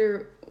that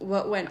after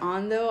what went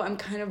on, though, I'm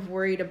kind of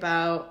worried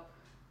about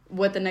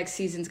what the next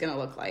season's going to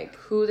look like.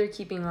 Who they're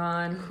keeping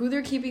on. Who's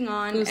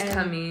and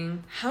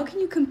coming. How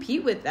can you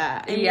compete with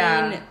that? I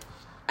mean,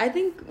 I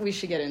think we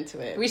should get into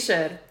it. We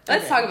should.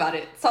 Let's talk about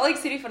it. Salt Lake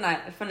City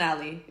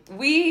finale.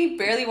 We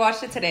barely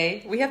watched it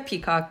today. We have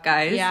Peacock,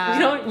 guys. Yeah. We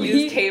don't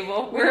use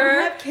cable. We don't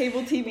have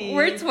cable TV.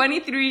 We're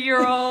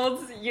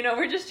 23-year-olds. You know,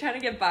 we're just trying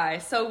to get by.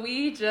 So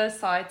we just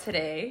saw it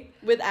today.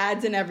 With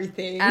ads and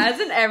everything.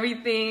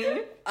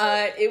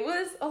 It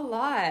was a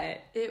lot.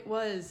 It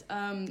was.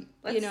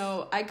 You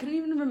know, I couldn't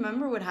even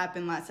remember what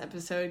happened last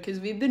episode because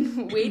we've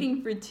been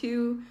waiting for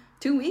 2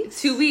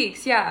 weeks? 2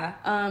 weeks, yeah.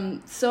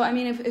 So, I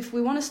mean, if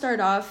we want to start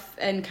off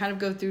and kind of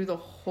go through the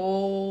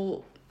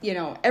whole, you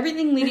know,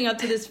 everything leading up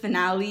to this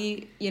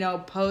finale, you know,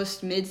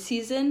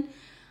 post-mid-season,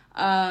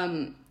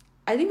 I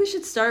think we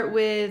should start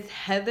with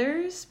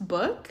Heather's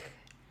book.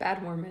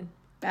 Bad Mormon.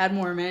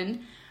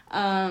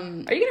 Are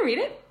you going to read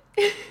it?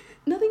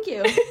 No, thank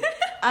you.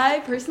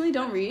 I personally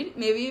don't read.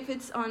 Maybe if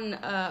it's on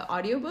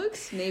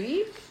audiobooks,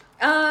 maybe.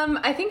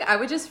 I think I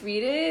would just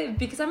read it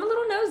because I'm a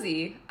little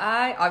nosy.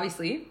 I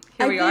think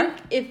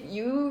if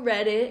you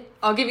read it,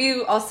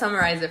 I'll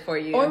summarize it for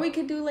you. Or we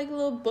could do like a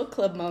little book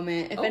club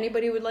moment. If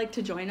anybody would like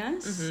to join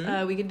us,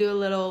 we could do a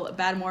little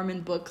Bad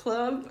Mormon book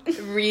club.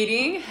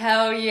 Reading?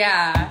 Hell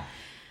yeah.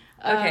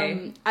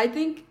 Okay. I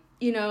think,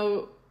 you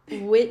know,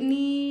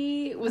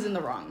 Whitney was in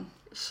the wrong.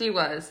 She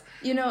was.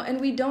 You know, and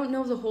we don't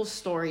know the whole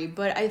story,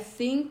 but I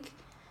think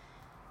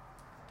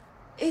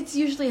it's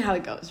usually how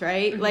it goes,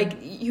 right? Like,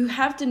 you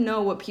have to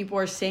know what people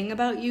are saying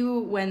about you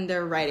when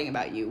they're writing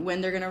about you,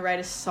 when they're going to write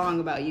a song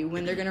about you,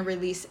 when they're going to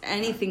release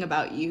anything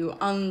about you,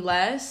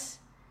 unless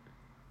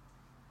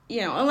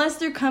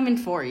they're coming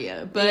for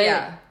you.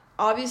 But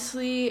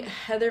obviously,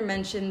 Heather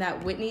mentioned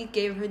that Whitney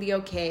gave her the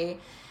okay.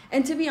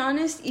 And to be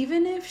honest,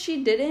 even if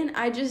she didn't,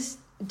 I just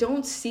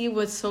don't see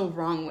what's so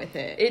wrong with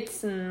it.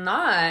 It's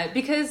not,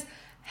 because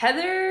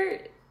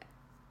Heather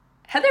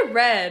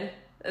read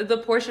the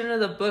portion of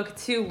the book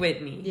to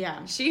Whitney.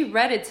 Yeah. She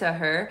read it to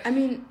her. I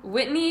mean,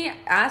 Whitney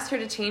asked her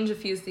to change a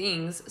few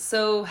things,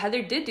 so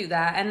Heather did do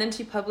that, and then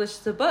she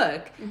published the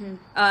book.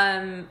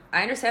 I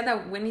understand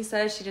that Whitney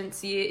says she didn't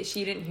see it,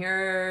 she didn't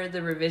hear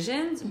the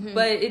revisions,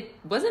 but it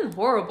wasn't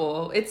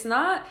horrible. It's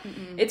not,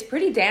 it's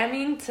pretty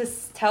damning to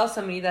tell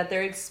somebody that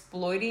they're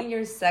exploiting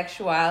your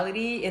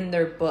sexuality in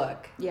their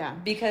book. Yeah.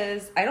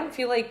 Because I don't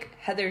feel like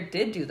Heather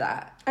did do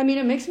that. I mean,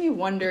 it makes me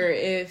wonder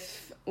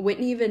if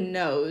Whitney even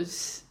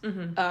knows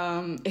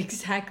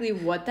exactly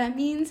what that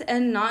means,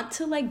 and not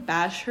to like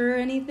bash her or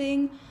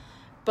anything,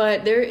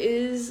 but there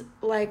is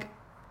like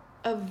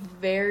a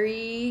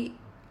very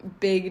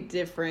big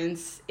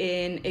difference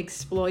in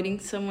exploiting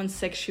someone's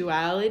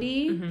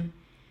sexuality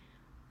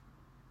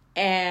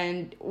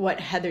and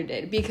what Heather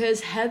did, because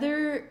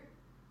Heather,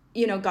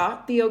 you know,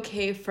 got the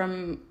okay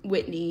from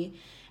Whitney,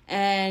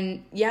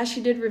 and yeah,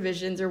 she did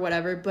revisions or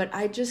whatever, but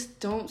I just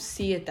don't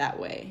see it that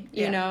way,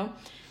 you know.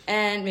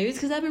 And maybe it's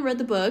because I haven't read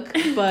the book,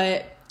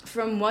 but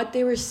from what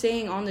they were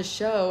saying on the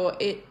show,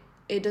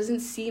 it doesn't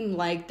seem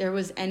like there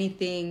was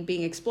anything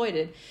being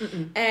exploited.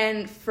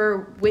 And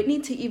for Whitney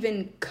to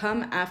even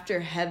come after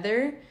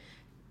Heather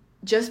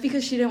just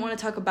because she didn't want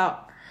to talk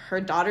about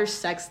her daughter's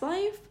sex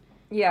life,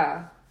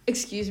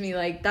 excuse me,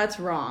 like, that's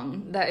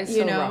wrong. That is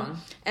so wrong.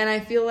 And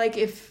I feel like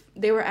if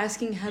they were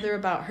asking Heather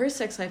about her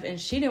sex life and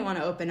she didn't want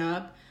to open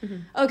up,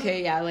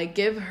 okay, yeah, like,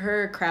 give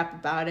her crap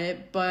about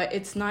it, but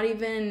that's not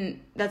even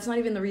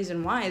the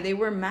reason why. They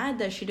were mad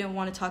that she didn't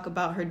want to talk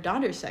about her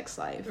daughter's sex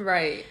life.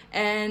 Right.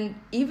 And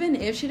even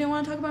if she didn't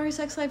want to talk about her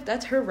sex life,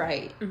 that's her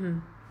right.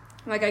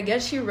 Like, I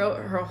guess she wrote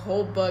her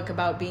whole book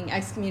about being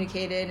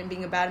excommunicated and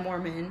being a bad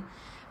Mormon,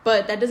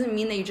 but that doesn't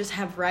mean that you just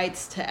have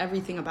rights to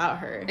everything about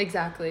her.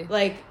 Exactly.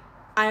 Like,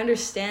 I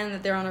understand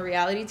that they're on a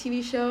reality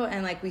TV show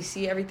and, like, we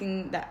see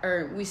everything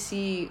we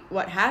see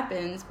what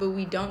happens, but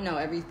we don't know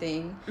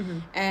everything.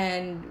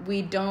 And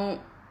we don't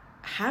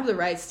have the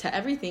rights to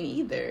everything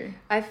either.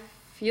 I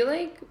feel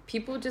like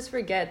people just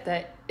forget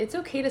that it's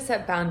okay to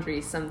set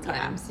boundaries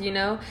sometimes, you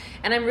know?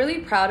 And I'm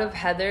really proud of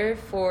Heather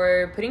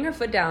for putting her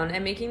foot down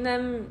and making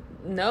them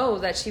know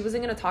that she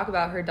wasn't going to talk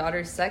about her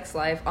daughter's sex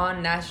life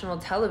on national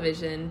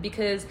television,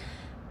 because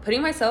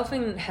putting myself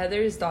in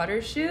Heather's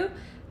daughter's shoe,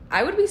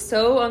 I would be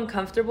so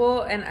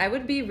uncomfortable, and I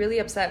would be really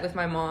upset with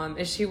my mom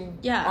if she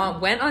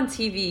went on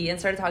TV and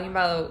started talking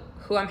about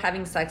who I'm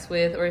having sex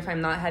with, or if I'm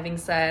not having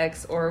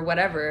sex, or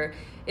whatever.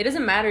 It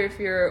doesn't matter if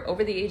you're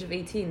over the age of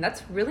 18.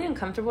 That's really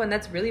uncomfortable, and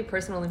that's really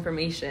personal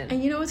information.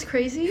 And you know what's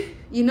crazy?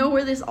 You know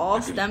where this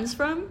all stems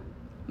from?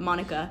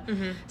 Monica.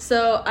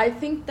 So I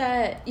think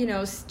that, you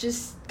know,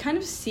 just kind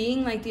of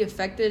seeing, like, the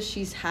effect that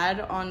she's had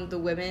on the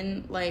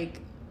women,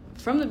 like,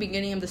 from the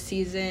beginning of the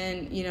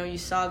season, you know, you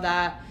saw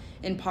that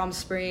in Palm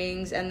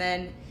Springs, and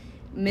then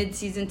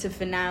mid-season to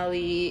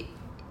finale.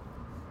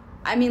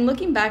 I mean,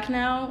 looking back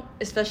now,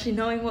 especially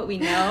knowing what we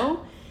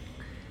know,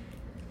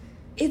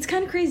 it's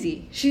kind of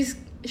crazy. She's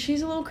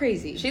a little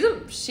crazy.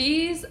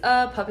 She's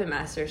a puppet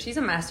master. She's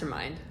a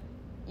mastermind.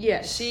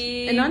 Yes.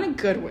 And not in a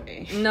good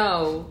way.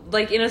 No,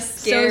 like in a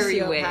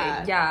scary way.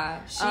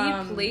 Yeah.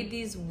 She played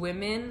these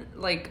women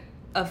like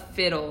a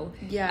fiddle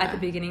at the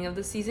beginning of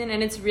the season,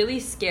 and it's really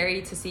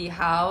scary to see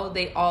how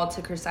they all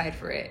took her side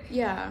for it.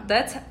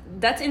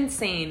 That's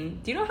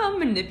insane. Do you know how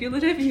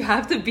manipulative you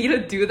have to be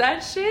to do that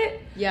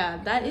shit? Yeah,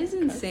 that is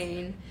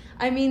insane.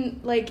 I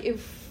mean, like,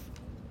 if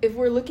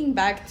we're looking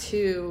back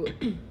to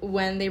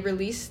when they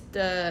released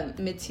the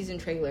mid-season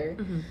trailer,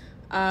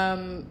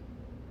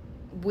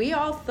 we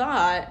all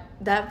thought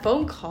that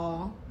phone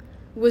call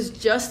was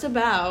just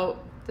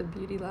about the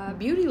beauty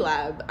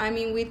lab. I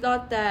mean, we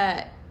thought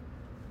that,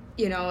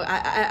 you know,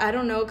 I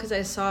don't know, because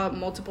I saw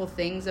multiple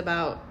things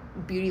about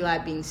Beauty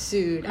Lab being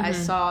sued. I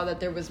saw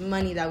that there was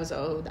money that was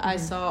owed. I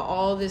saw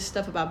all this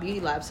stuff about Beauty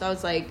Lab. So I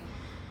was like,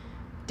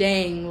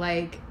 dang,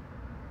 like,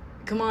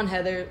 come on,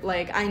 Heather.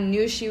 Like, I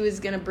knew she was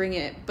going to bring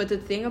it. But the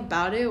thing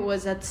about it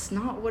was that's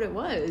not what it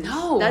was.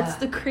 No. That's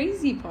the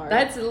crazy part.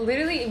 That's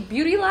literally,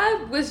 Beauty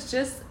Lab was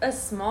just a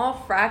small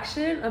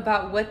fraction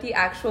about what the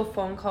actual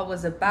phone call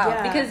was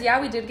about. Because,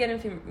 we did get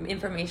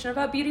information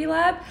about Beauty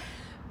Lab,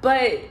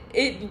 but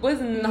it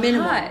was not.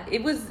 Minimal.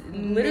 It was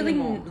literally,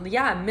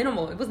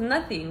 minimal. It was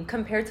nothing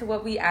compared to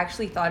what we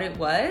actually thought it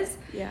was.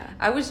 Yeah.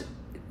 I was...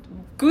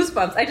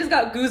 Goosebumps. I just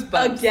got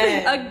goosebumps.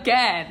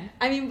 Again.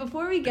 I mean,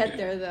 before we get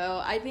there,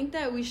 though, I think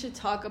that we should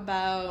talk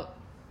about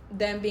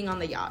them being on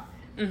the yacht.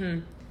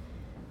 In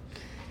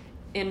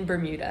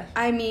Bermuda.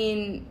 I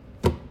mean...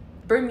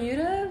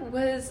 Bermuda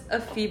was a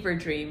fever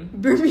dream.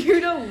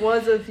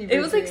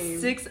 It was like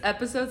 6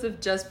 episodes of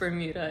just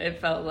Bermuda,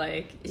 it felt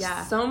like.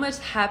 Yeah. So much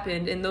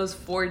happened in those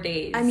 4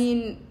 days. I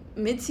mean,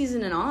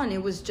 mid-season and on,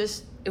 it was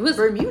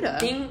Bermuda.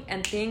 Thing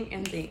and thing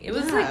and thing. It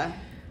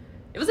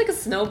was like a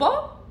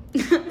snowball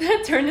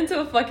that turned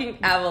into a fucking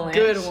avalanche.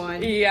 Good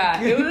one.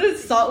 Yeah. It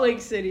was Salt Lake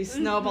City,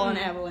 snowball and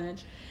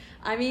avalanche.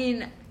 I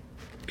mean,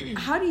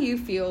 how do you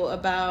feel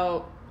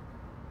about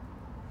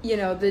you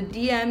know, the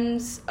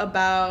DMs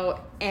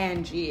about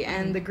Angie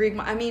and the Greek...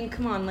 I mean,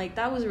 come on, like,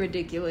 that was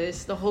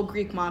ridiculous. The whole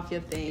Greek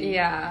mafia thing.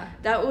 Yeah.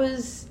 That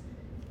was...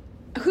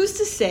 Who's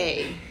to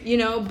say, you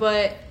know?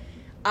 But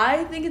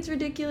I think it's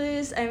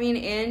ridiculous. I mean,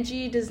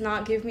 Angie does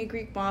not give me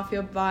Greek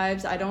mafia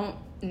vibes. I don't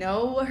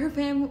know what her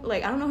family...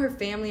 Like, I don't know her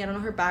family. I don't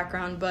know her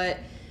background. But,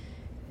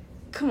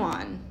 come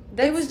on.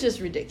 It was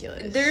just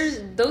ridiculous.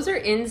 Those are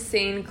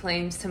insane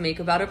claims to make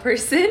about a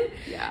person.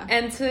 Yeah.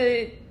 And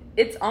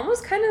it's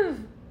almost kind of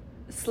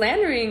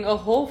slandering a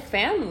whole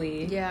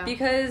family. Yeah.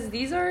 Because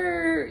these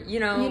are, you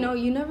know,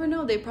 you never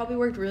know. They probably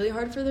worked really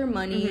hard for their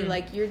money. Mm-hmm.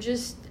 Like, you're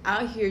just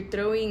out here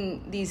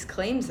throwing these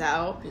claims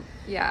out.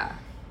 Yeah.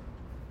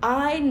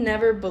 I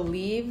never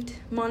believed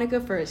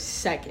Monica for a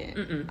second.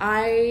 Mm-mm.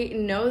 I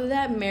know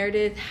that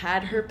Meredith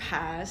had her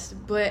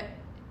past, but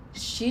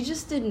she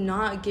just did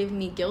not give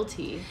me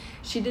guilty.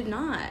 She did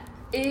not.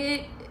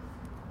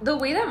 The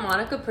way that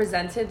Monica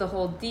presented the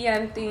whole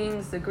DM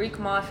things, the Greek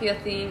mafia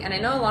thing, and I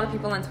know a lot of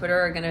people on Twitter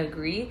are going to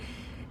agree,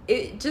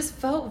 it just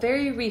felt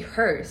very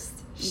rehearsed.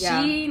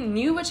 Yeah. She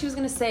knew what she was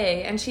going to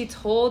say, and she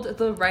told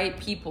the right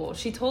people.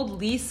 She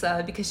told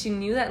Lisa because she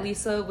knew that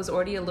Lisa was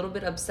already a little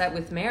bit upset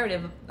with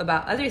Meredith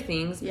about other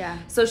things. Yeah.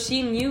 So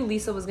she knew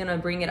Lisa was going to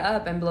bring it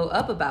up and blow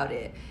up about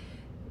it.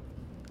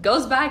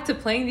 Goes back to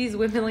playing these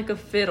women like a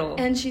fiddle.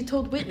 And she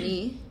told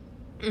Whitney,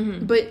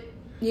 mm-hmm. But...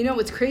 You know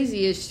what's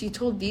crazy is she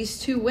told these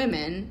two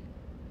women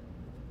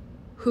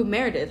who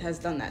Meredith has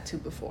done that to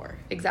before.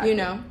 Exactly. You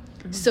know?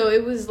 Mm-hmm. So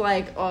it was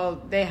like,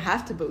 oh, they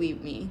have to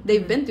believe me.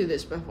 They've been through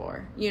this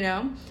before, you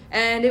know?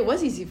 And it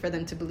was easy for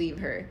them to believe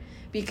her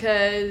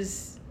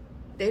because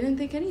they didn't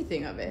think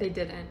anything of it. They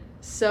didn't.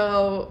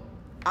 So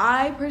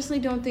I personally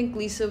don't think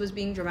Lisa was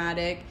being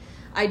dramatic.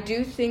 I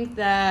do think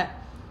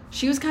that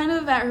she was kind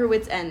of at her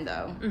wit's end,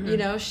 though. Mm-hmm. You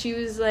know? She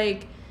was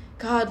like...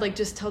 God, like,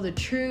 just tell the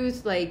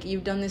truth. Like,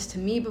 you've done this to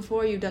me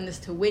before. You've done this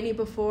to Whitney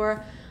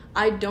before.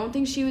 I don't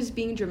think she was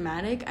being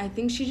dramatic. I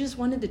think she just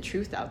wanted the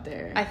truth out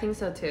there. I think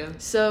so, too.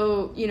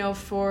 So,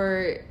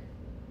 for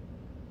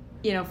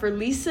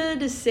Lisa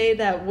to say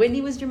that Whitney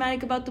was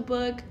dramatic about the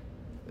book,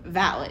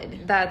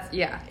 valid.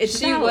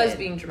 She was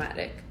being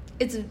dramatic.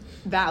 It's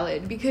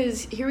valid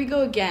because here we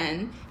go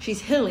again. She's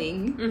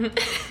healing. Mm-hmm.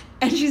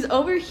 And she's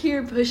over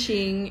here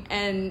pushing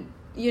and,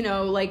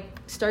 like,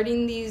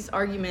 starting these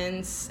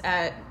arguments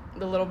at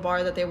the little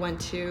bar that they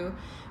went to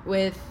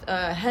with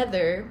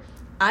Heather.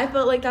 I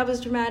felt like that was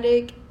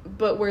dramatic,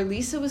 but where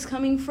Lisa was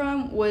coming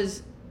from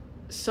was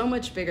so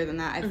much bigger than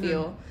that, I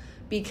feel,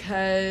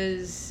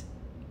 because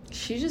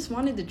she just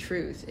wanted the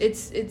truth.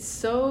 It's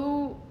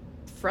so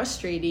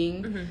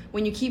frustrating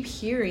when you keep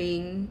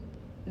hearing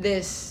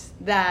this,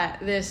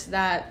 that.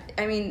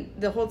 I mean,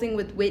 the whole thing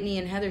with Whitney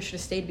and Heather should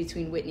have stayed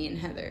between Whitney and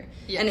Heather.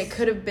 Yes. And it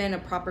could have been a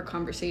proper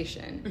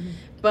conversation.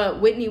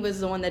 But Whitney was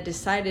the one that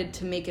decided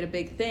to make it a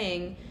big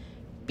thing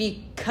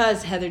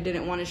because Heather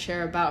didn't want to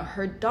share about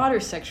her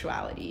daughter's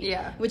sexuality.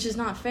 Yeah. Which is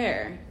not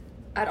fair.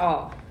 At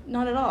all.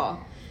 Not at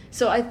all.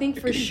 So I think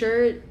for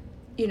sure,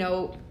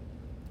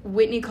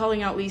 Whitney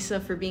calling out Lisa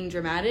for being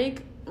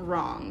dramatic,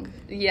 wrong.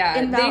 Yeah,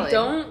 invalid. They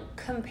don't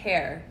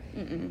compare.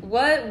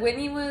 What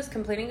Whitney was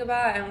complaining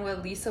about and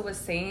what Lisa was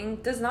saying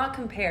does not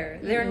compare.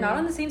 They're not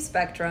on the same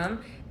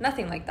spectrum.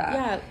 Nothing like that.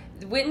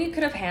 Yeah. Whitney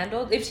could have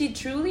handled, if she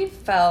truly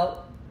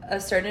felt a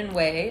certain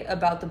way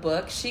about the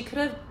book, she could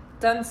have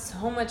done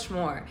so much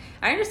more.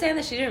 I understand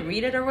that she didn't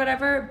read it or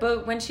whatever,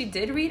 but when she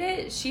did read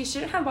it, she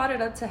shouldn't have brought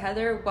it up to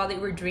Heather while they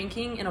were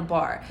drinking in a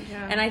bar.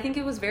 Yeah. And I think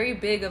it was very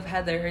big of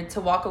Heather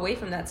to walk away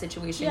from that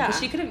situation because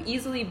she could have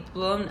easily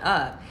blown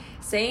up.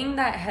 Saying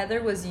that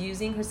Heather was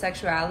using her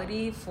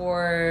sexuality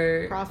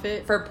for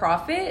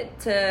profit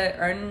to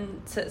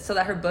earn so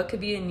that her book could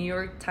be a New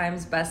York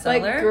Times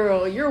bestseller. Like,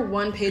 girl, you're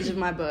one page of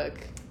my book.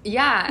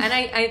 Yeah, and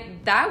I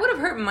that would have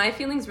hurt my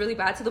feelings really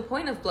bad to the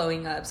point of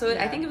blowing up. So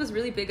I think it was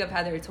really big of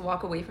Heather to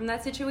walk away from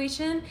that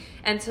situation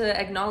and to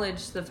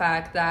acknowledge the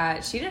fact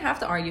that she didn't have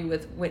to argue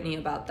with Whitney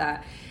about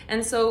that.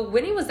 And so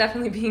Whitney was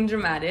definitely being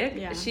dramatic.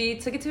 Yeah. She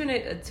took it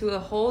to a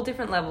whole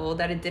different level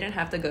that it didn't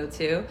have to go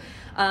to.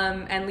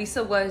 And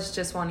Lisa was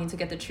just wanting to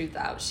get the truth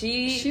out.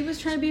 She was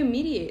trying to be a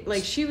mediator.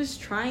 Like, she was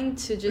trying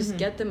to just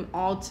get them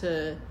all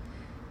to...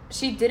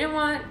 She didn't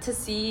want to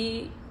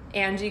see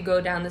Angie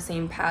go down the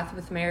same path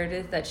with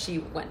Meredith that she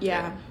went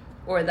through.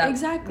 Or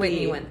that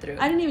Whitney went through.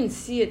 I didn't even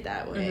see it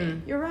that way.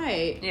 You're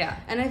right. Yeah.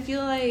 And I feel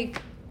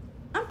like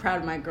I'm proud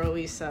of my girl,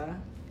 Lisa.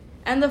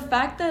 And the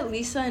fact that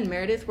Lisa and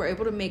Meredith were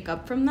able to make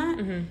up from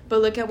that,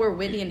 but look at where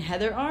Whitney and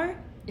Heather are,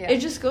 it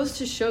just goes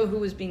to show who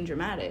was being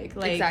dramatic.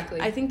 Like,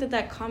 exactly. I think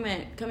that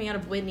comment coming out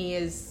of Whitney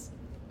is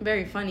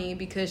very funny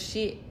because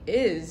she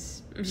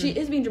is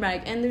being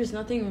dramatic, and there's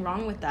nothing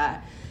wrong with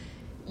that.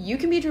 You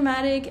can be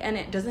dramatic, and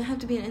it doesn't have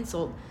to be an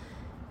insult.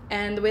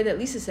 And the way that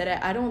Lisa said it,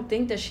 I don't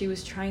think that she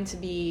was trying to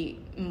be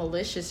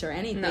malicious or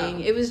anything.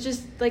 No. It was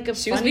just like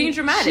She was being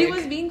dramatic. She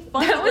was being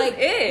funny. That was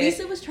it.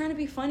 Lisa was trying to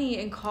be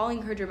funny and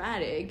calling her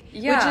dramatic.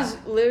 Yeah. Which is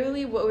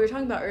literally what we were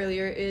talking about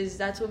earlier, is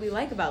that's what we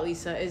like about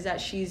Lisa, is that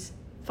she's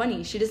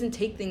funny. She doesn't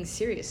take things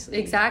seriously.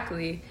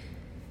 Exactly.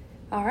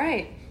 All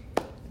right.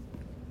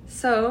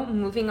 So,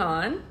 moving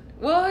on.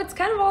 Well, it's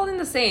kind of all in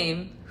the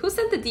same. Who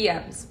sent the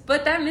DMs?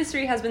 But that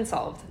mystery has been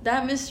solved.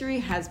 That mystery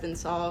has been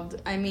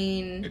solved. I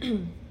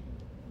mean,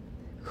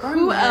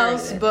 who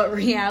else but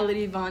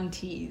Reality Von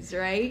Tease,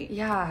 right?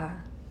 Yeah.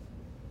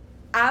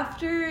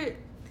 After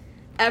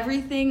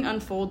everything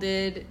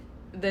unfolded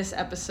this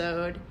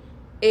episode,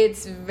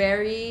 it's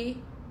very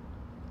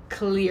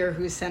clear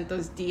who sent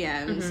those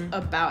DMs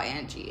about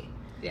Angie.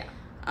 Yeah.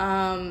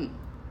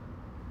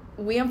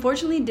 We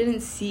unfortunately didn't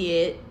see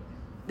it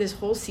this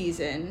whole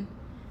season,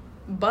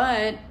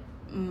 but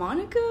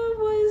Monica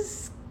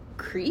was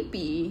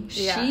creepy.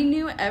 Yeah. She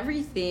knew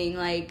everything,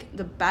 like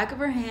the back of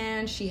her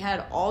hand. She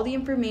had all the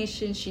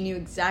information. She knew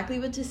exactly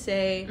what to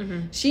say.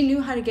 She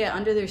knew how to get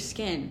under their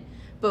skin.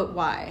 But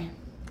why?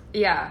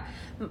 Yeah.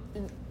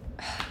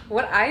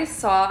 What I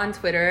saw on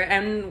Twitter,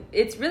 and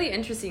it's really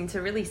interesting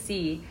to really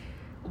see,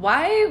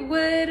 why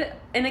would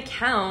an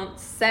account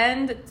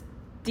send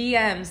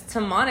DMs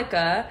to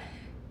Monica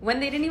when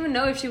they didn't even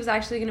know if she was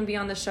actually going to be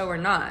on the show or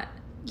not?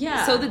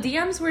 Yeah. So the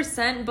DMs were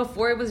sent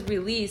before it was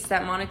released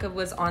that Monica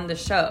was on the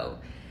show.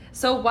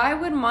 So why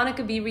would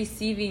Monica be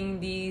receiving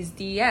these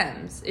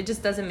DMs? It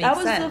just doesn't make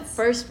sense. That was the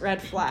first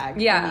red flag for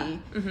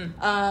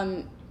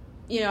me.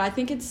 You know, I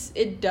think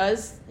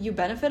you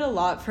benefit a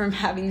lot from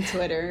having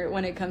Twitter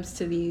when it comes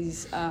to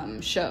these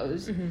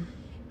shows.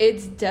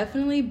 It's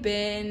definitely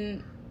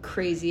been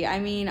crazy. I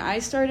mean, I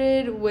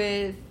started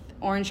with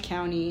Orange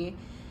County.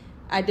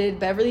 I did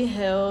Beverly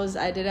Hills.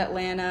 I did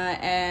Atlanta.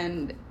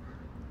 And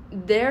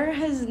there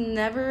has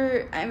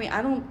never, I mean,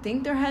 I don't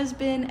think there has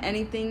been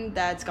anything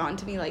that's gotten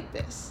to me like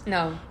this.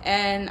 No.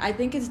 And I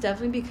think it's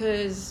definitely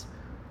because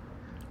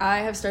I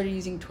have started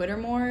using Twitter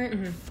more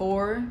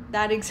for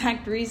that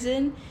exact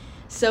reason.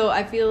 So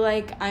I feel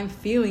like I'm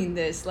feeling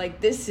this. Like,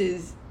 this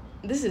is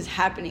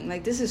happening.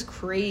 Like, this is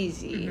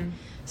crazy.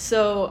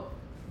 So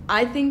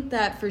I think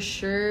that for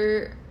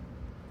sure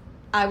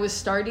I was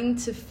starting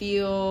to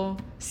feel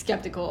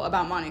skeptical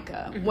about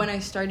Monica when I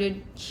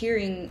started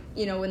hearing,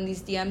 you know, when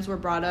these DMs were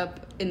brought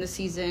up in the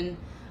season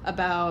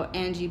about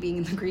Angie being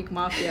in the Greek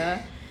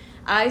mafia.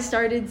 I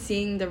started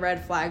seeing the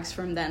red flags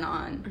from then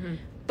on.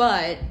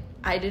 But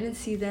I didn't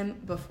see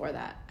them before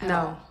that at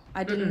all.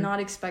 I did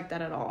not expect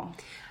that at all.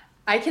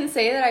 I can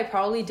say that I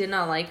probably did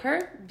not like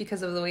her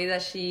because of the way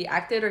that she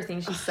acted or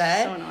things she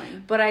said. So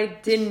annoying. But I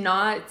did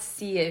not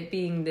see it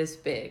being this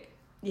big.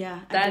 Yeah,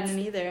 That's I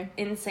didn't either.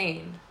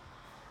 Insane.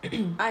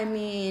 I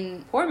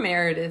mean... Poor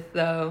Meredith,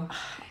 though.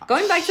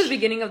 Going back to the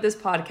beginning of this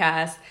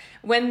podcast,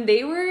 when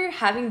they were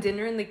having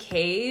dinner in the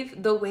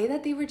cave, the way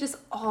that they were just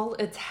all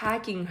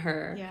attacking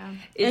her. Yeah.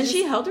 And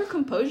she held her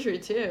composure,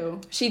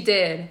 too. She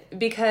did,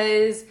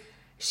 because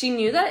she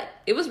knew that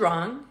it was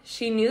wrong.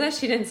 She knew that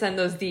she didn't send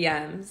those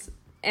DMs.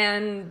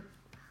 And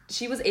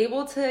she was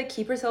able to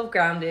keep herself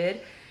grounded,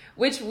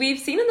 which we've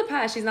seen in the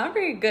past. She's not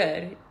very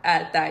good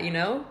at that, you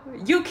know?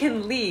 You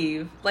can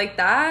leave like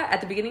that at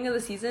the beginning of the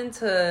season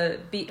to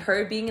be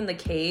her being in the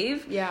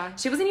cave. Yeah.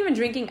 She wasn't even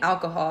drinking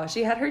alcohol.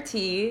 She had her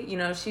tea, you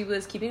know, she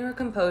was keeping her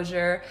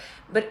composure.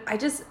 But I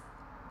just,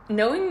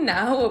 knowing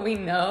now what we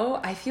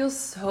know, I feel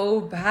so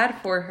bad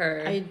for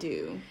her. I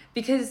do.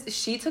 Because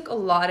she took a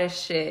lot of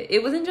shit.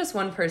 It wasn't just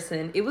one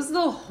person. It was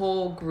the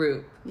whole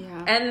group.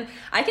 Yeah. And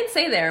I can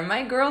say there,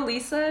 my girl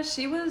Lisa,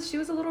 she was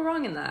a little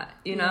wrong in that,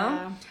 you know?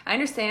 Yeah. I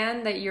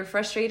understand that you're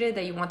frustrated,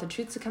 that you want the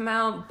truth to come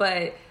out,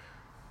 but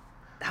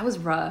that was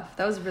rough.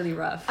 That was really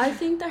rough. I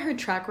think that her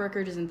track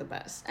record isn't the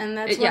best. And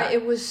that's why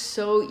it was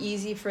so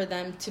easy for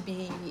them to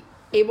be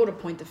able to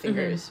point the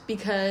fingers.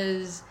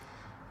 Because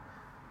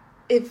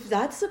if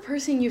that's the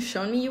person you've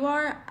shown me you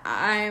are,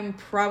 I'm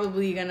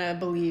probably gonna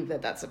believe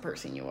that that's the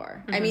person you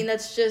are. I mean,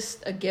 that's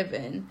just a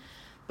given.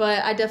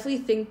 But I definitely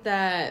think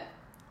that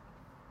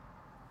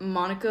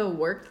Monica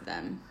worked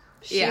them.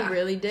 She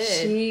really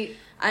did.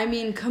 I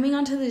mean, coming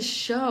onto this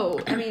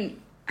show, I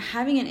mean,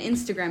 having an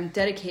Instagram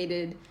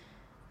dedicated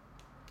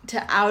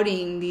to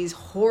outing these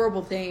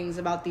horrible things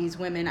about these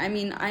women. I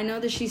mean, I know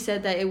that she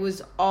said that it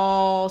was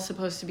all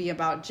supposed to be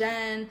about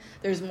Jen.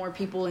 There's more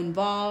people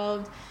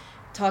involved.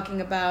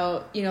 Talking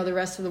about, you know, the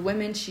rest of the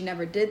women. She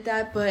never did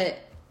that, but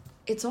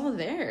it's all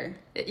there.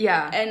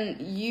 Yeah.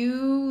 And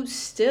you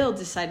still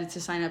decided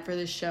to sign up for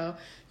this show.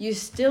 You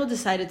still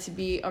decided to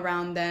be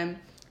around them.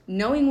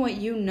 Knowing what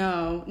you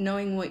know,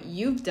 knowing what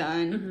you've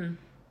done,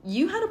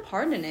 you had a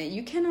part in it.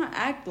 You cannot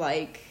act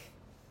like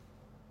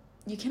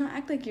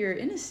you're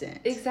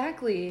innocent.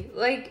 Exactly.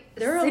 Like,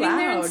 they're sitting allowed.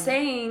 there and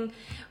saying,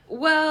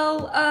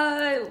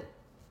 well,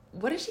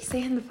 what did she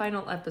say in the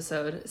final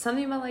episode?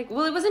 Something about like,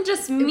 well, it wasn't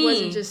just me. It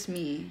wasn't just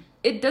me.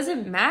 It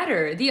doesn't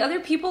matter. The other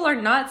people are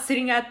not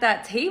sitting at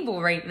that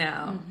table right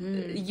now.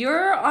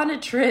 You're on a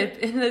trip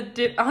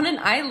on an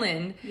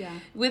island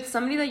with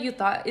somebody that you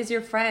thought is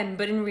your friend,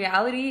 but in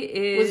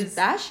reality was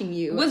bashing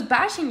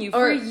you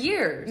for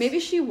years. Maybe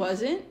she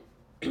wasn't,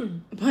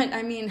 but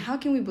I mean, how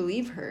can we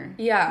believe her?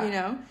 Yeah. You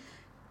know?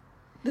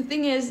 The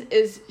thing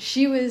is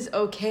she was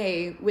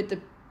okay with the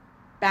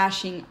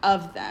bashing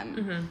of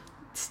them.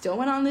 Still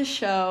went on this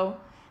show.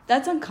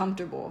 That's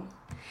uncomfortable.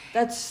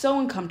 That's so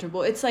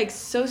uncomfortable. It's like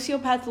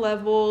sociopath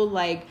level,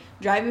 like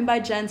driving by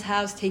Jen's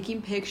house,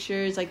 taking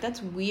pictures. Like,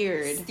 that's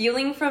weird.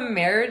 Stealing from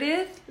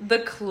Meredith, the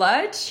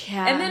clutch,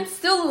 Yeah. and then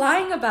still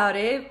lying about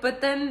it,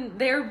 but then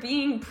there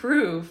being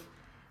proof.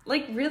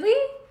 Like, really?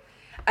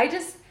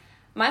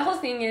 My whole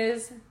thing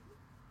is,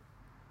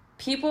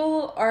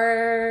 people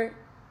are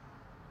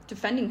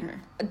defending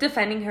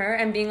her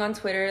and being on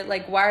Twitter,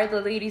 like, why are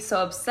the ladies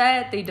so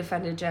upset? They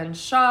defended Jen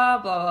Shaw,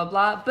 blah, blah,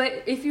 blah.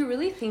 But if you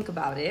really think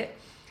about it,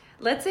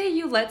 let's say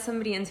you let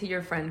somebody into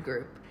your friend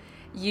group.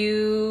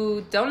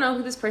 You don't know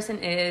who this person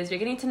is. You're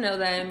getting to know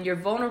them. You're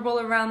vulnerable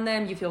around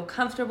them. You feel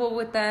comfortable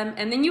with them.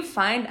 And then you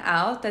find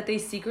out that they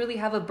secretly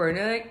have a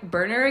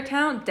burner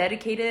account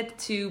dedicated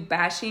to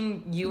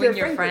bashing you and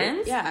your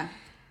friends. Yeah.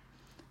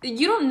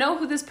 You don't know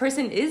who this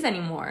person is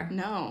anymore.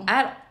 No.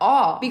 At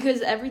all.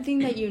 Because everything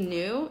that you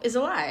knew is a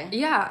lie.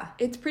 Yeah.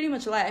 It's pretty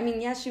much a lie. I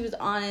mean, yes, she was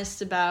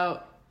honest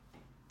about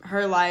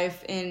her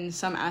life in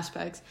some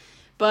aspects,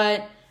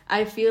 but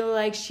I feel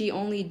like she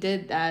only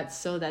did that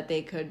so that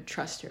they could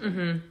trust her.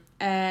 Mm-hmm.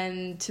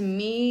 And to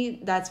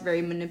me, that's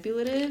very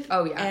manipulative.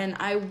 Oh, yeah. And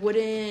I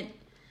wouldn't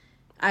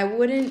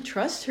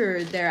trust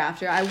her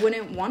thereafter. I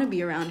wouldn't want to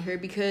be around her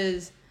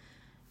because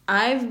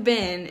I've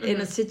been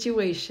in a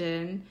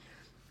situation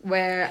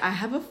where I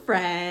have a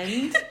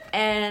friend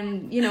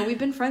and, you know, we've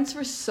been friends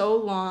for so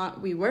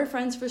long. We were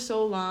friends for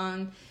so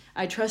long.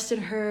 I trusted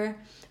her.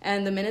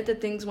 And the minute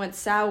that things went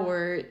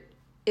sour,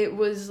 it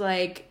was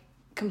like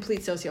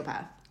complete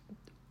sociopath.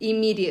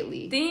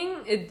 Immediately.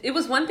 It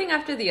was one thing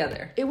after the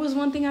other. It was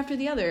one thing after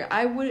the other.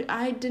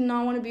 I did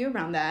not want to be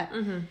around that.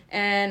 Mm-hmm.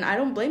 And I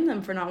don't blame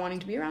them for not wanting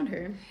to be around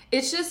her.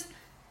 It's just,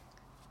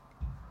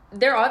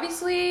 they're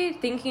obviously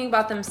thinking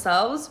about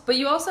themselves, but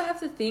you also have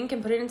to think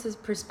and put it into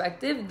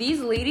perspective. These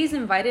ladies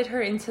invited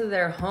her into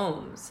their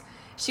homes.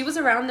 She was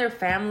around their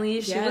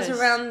families. She was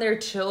around their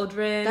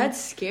children. That's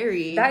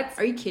scary.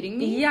 Are you kidding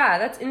me? Yeah,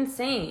 that's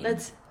insane.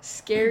 That's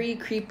scary,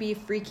 creepy,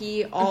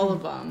 freaky, all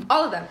of them.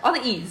 All of them. All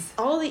the E's.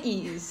 All the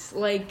E's.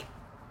 Like,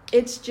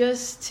 it's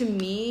just, to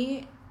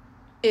me,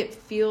 it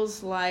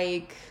feels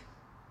like...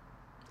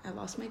 I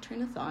lost my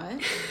train of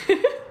thought.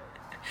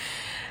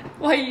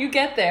 While you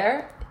get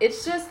there,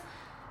 it's just...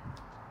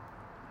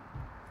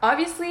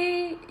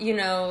 Obviously, you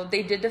know,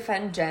 they did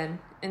defend Jen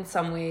in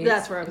some ways.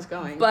 That's where I was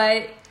going.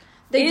 But...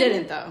 They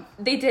didn't, though.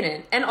 They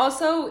didn't. And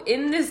also,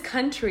 in this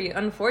country,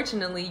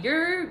 unfortunately,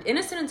 you're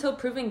innocent until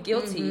proven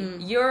guilty.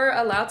 Mm-hmm. You're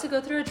allowed to go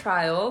through a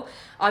trial.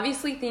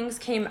 Obviously, things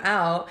came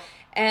out,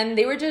 and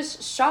they were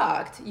just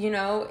shocked, you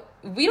know.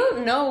 We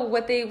don't know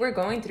what they were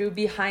going through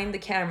behind the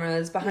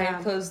cameras,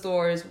 behind closed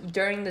doors,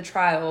 during the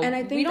trial. And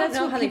I think that's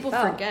what people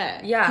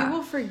forget. Yeah.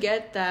 People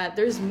forget that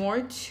there's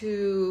more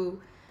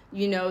to,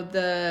 you know,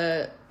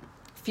 the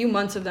few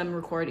months of them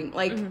recording.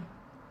 Like,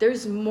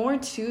 there's more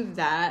to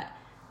that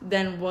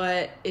than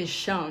what is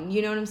shown.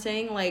 You know what I'm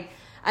saying? Like,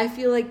 I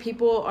feel like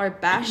people are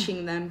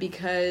bashing them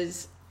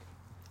because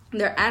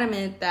they're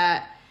adamant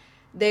that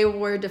they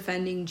were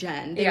defending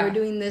Jen. They were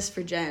doing this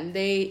for Jen.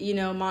 They, you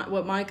know,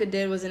 what Monica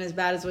did wasn't as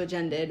bad as what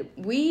Jen did.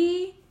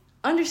 We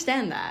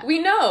understand that. We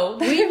know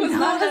that it was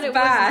not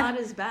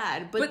as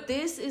bad. But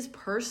this is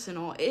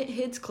personal. It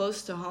hits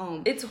close to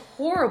home. It's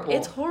horrible.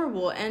 It's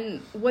horrible. And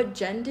what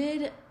Jen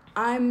did,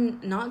 I'm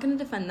not going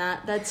to defend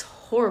that. That's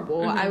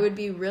horrible. I would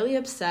be really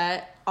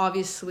upset,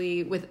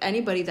 obviously, with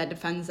anybody that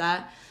defends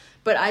that.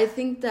 But I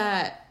think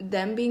that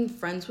them being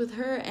friends with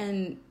her,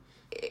 and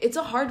it's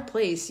a hard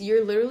place.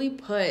 You're literally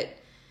put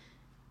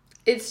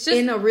it's just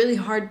in a really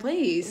hard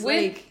place.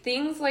 With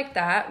things like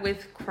that,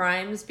 with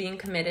crimes being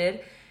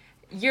committed,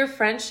 your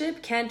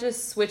friendship can't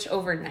just switch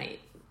overnight.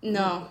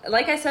 No.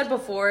 Like I said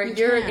before,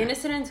 you're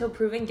innocent until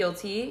proven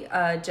guilty.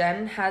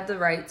 Jen had the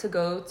right to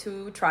go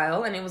to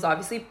trial, and it was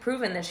obviously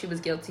proven that she was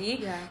guilty.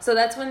 Yeah. So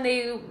that's when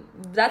you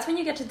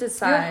get to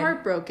decide. You're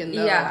heartbroken,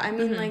 though. Yeah. I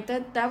mean, like,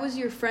 that was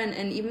your friend,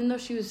 and even though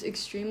she was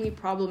extremely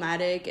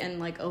problematic and,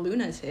 like, a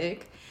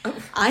lunatic,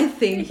 I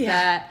think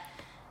that...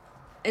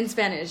 In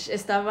Spanish,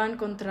 estaban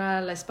contra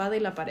la espada y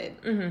la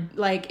pared.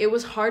 Like, it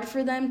was hard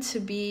for them to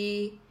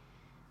be...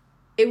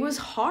 It was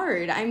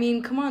hard. I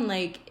mean, come on,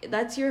 like,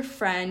 that's your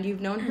friend. You've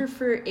known her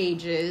for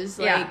ages.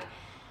 Like,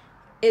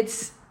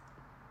 it's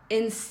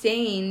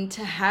insane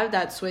to have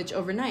that switch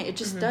overnight. It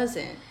just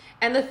doesn't.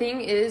 And the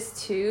thing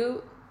is,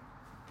 too,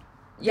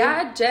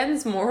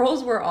 Jen's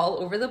morals were all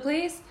over the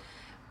place,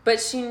 but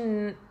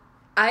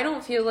I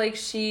don't feel like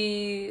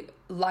she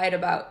lied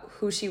about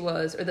who she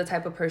was or the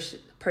type of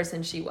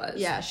person she was.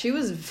 Yeah, she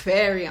was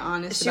very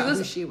honest about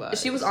who she was.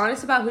 She was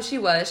honest about who she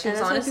was. She was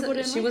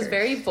honest. She was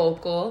very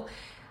vocal.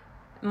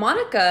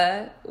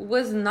 Monica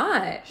was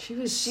not. She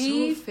was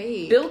so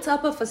fake. Built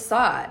up a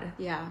facade.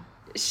 Yeah.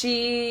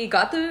 She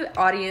got the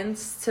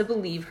audience to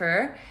believe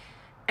her,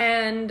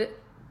 and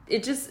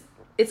it's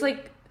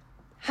like,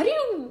 I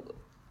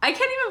can't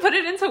even put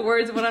it into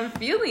words what I'm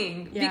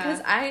feeling.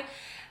 Because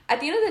at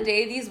the end of the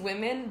day, these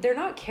women, they're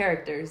not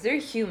characters. They're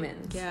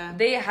humans. Yeah.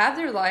 They have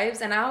their lives,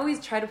 and I always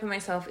try to put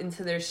myself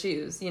into their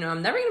shoes. You know,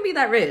 I'm never going to be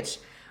that rich,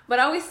 but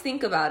I always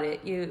think about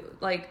it.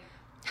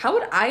 how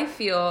would I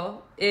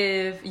feel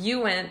if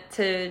you went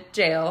to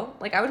jail?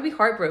 Like, I would be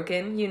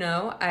heartbroken, you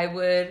know? I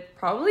would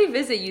probably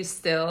visit you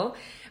still,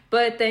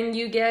 but then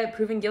you get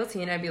proven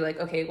guilty, and I'd be like,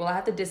 okay, well, I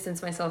have to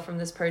distance myself from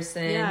this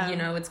person. Yeah. You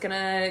know, it's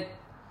gonna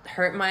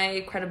hurt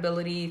my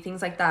credibility,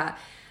 things like that.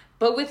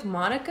 But with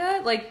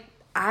Monica, like,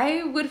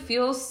 I would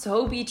feel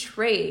so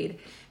betrayed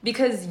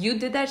because you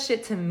did that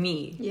shit to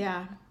me.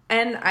 Yeah.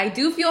 And I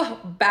do feel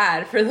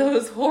bad for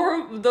those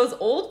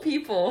old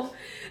people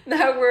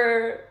that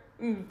were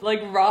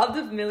like robbed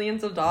of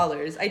millions of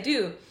dollars. I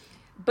do.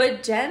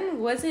 But Jen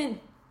wasn't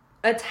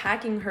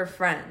attacking her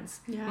friends.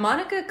 Yeah.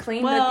 Monica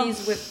claimed that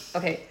these were...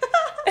 Okay.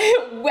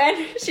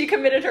 When she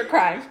committed her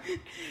crime,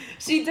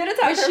 she did attack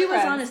her friends. But she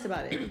was honest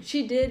about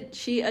it.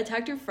 She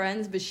attacked her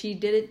friends, but she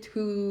did it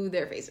to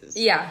their faces.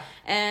 Yeah.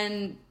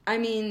 And, I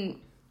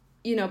mean,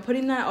 you know,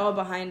 putting that all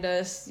behind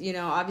us, you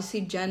know, obviously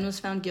Jen was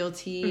found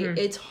guilty. Mm-hmm.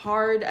 It's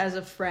hard as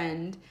a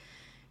friend.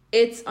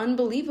 It's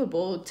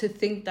unbelievable to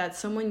think that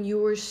someone you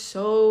were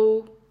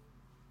so,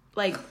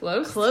 like,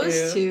 close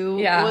to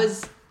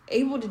was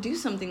able to do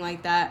something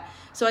like that.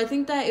 So I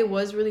think that it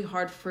was really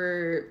hard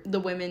for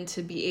the women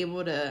to be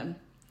able to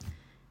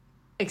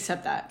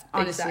accept that,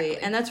 honestly.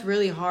 Exactly. And that's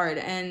really hard.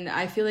 And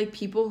I feel like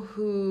people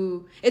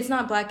who... It's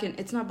not black and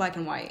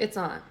white. It's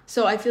not.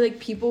 So I feel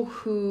like people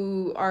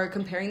who are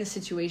comparing the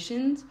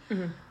situations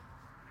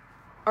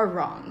are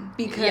wrong.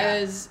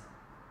 Because...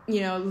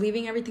 You know,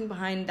 leaving everything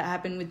behind that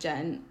happened with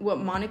Jen, what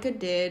Monica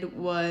did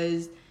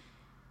was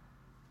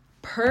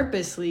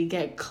purposely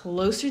get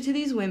closer to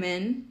these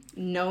women,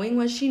 knowing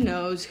what she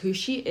knows, who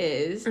she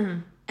is,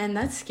 and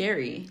that's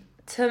scary.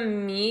 To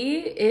me,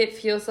 it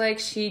feels like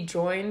she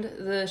joined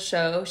the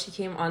show, she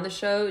came on the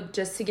show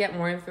just to get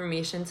more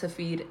information to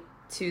feed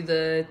to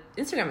the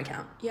Instagram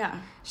account. Yeah.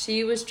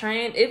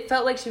 It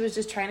felt like she was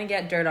just trying to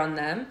get dirt on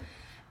them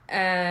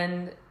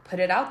and put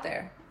it out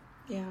there.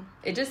 Yeah.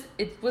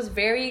 It was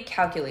very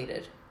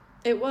calculated.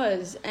 It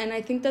was. And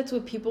I think that's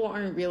what people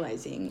aren't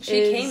realizing.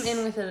 She came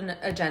in with an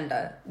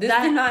agenda. This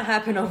did not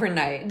happen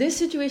overnight. This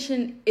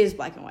situation is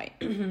black and white.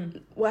 Mm-hmm.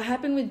 What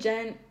happened with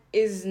Jen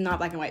is not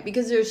black and white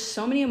because there's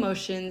so many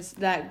emotions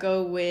that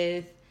go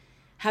with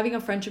having a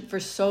friendship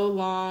for so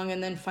long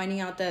and then finding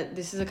out that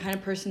this is the kind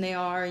of person they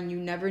are and you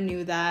never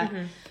knew that.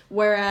 Mm-hmm.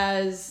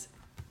 Whereas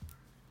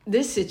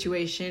this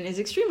situation is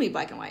extremely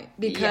black and white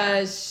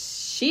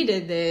because she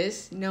did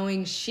this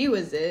knowing she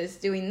was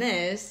doing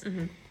this,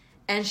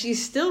 and she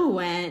still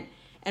went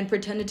and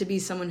pretended to be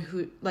someone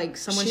who, like,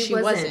 someone she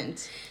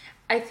wasn't.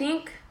 I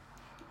think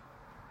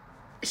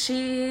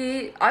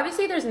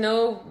obviously there's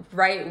no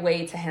right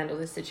way to handle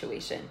this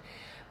situation.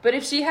 But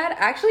if she had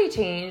actually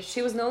changed,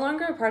 she was no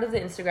longer a part of the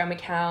Instagram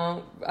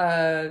account.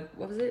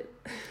 What was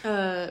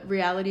it?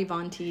 Reality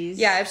Von Tease.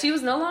 Yeah, if she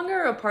was no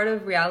longer a part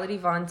of Reality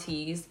Von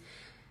Tease,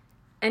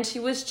 and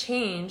she was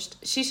changed,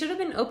 she should have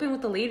been open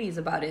with the ladies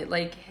about it.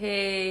 Like,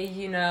 hey,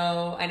 you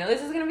know, I know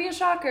this is going to be a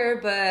shocker,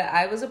 but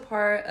I was a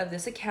part of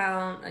this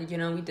account. You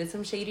know, we did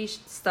some shady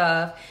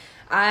stuff.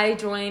 I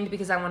joined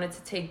because I wanted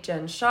to take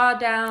Jen Shah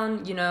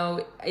down. You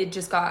know, it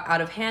just got out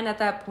of hand at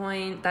that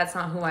point. That's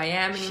not who I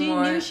am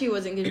anymore. She knew she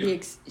wasn't going to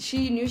be...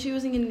 she knew she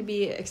wasn't going to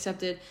be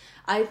accepted.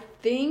 I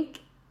think,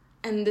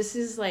 and this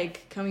is,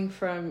 like, coming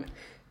from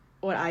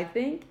what I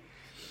think,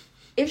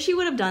 if she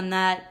would have done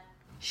that,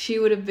 she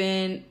would have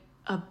been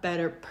a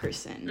better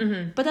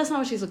person. But that's not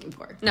what she's looking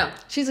for. No.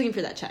 She's looking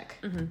for that check.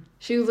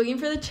 She was looking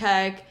for the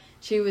check.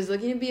 She was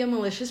looking to be a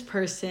malicious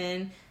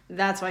person.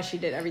 That's why she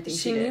did everything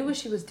she did. She knew what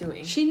she was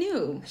doing. She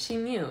knew.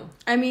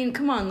 I mean,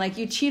 come on. Like,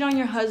 you cheat on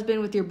your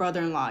husband with your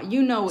brother-in-law.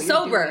 You know what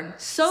you're doing.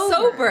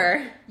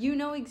 Sober. You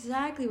know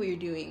exactly what you're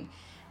doing.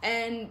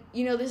 And,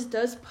 you know, this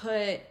does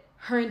put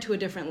her into a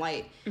different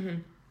light.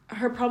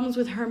 Her problems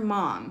with her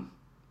mom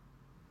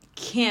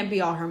can't be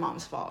all her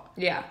mom's fault.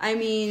 Yeah. I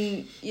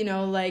mean, you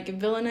know, like,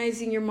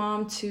 villainizing your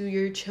mom to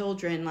your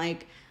children,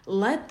 like,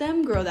 let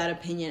them grow that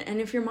opinion. And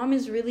if your mom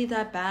is really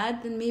that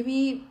bad, then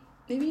maybe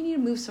you need to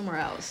move somewhere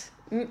else.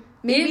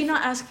 Maybe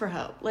not ask for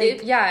help.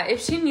 Like,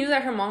 if she knew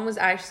that her mom was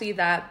actually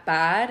that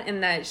bad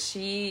and that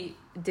she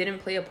didn't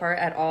play a part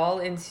at all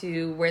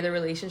into where the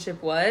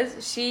relationship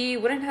was, she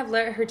wouldn't have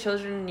let her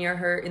children near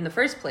her in the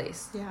first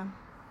place. Yeah.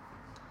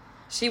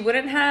 She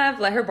wouldn't have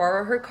let her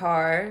borrow her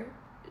car.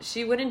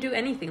 She wouldn't do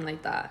anything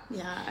like that.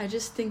 Yeah, I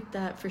just think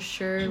that for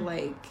sure,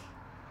 like,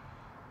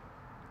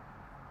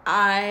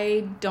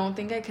 I don't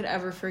think I could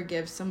ever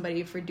forgive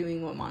somebody for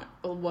doing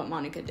what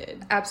Monica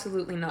did.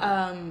 Absolutely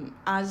not.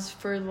 As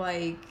for,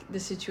 like, the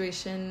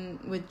situation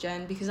with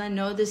Jen, because I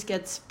know this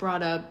gets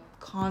brought up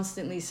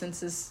constantly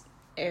since this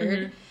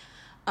aired,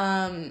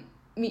 I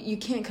mean, you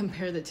can't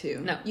compare the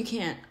two. No. You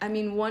can't. I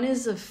mean, one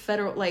is a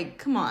federal, like,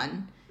 come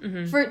on.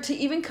 To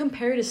even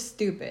compare it is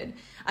stupid.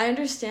 I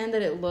understand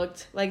that it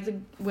looked like the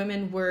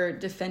women were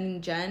defending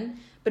Jen,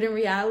 but in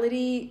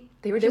reality,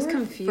 they were just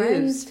confused.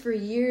 Friends for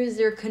years.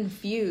 They're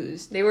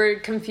confused. They were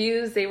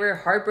confused. They were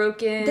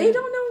heartbroken. They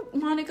don't know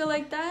Monica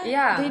like that.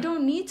 Yeah. They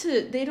don't need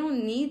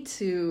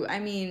to. I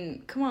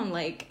mean, come on.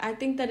 Like, I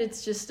think that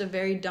it's just a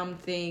very dumb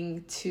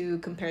thing to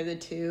compare the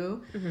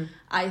two.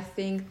 I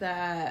think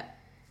that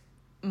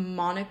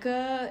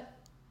Monica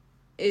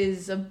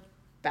is a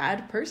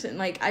bad person.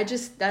 Like,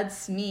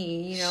 that's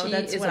me, you know,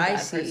 that's what I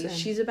see. Person.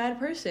 She's a bad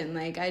person.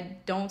 Like, I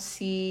don't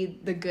see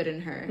the good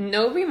in her.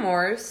 No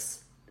remorse.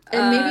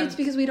 And maybe it's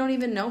because we don't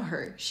even know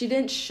her. She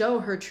didn't show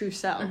her true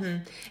self.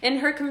 In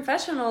her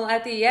confessional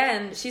at the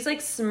end, she's like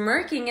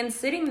smirking and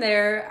sitting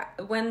there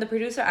when the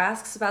producer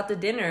asks about the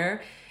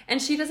dinner, and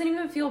she doesn't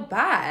even feel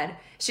bad.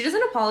 She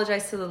doesn't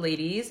apologize to the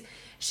ladies.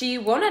 She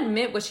won't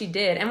admit what she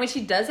did. And when she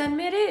does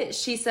admit it,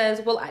 she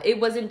says, well, it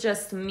wasn't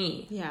just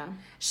me. Yeah.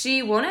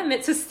 She won't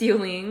admit to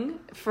stealing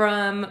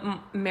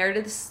from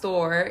Meredith's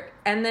store.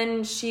 And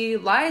then she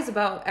lies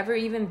about ever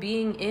even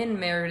being in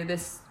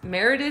Meredith's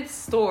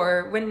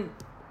store when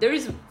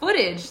there's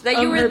footage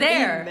that you were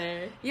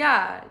there.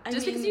 Yeah.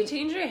 Just because you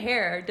change your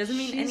hair doesn't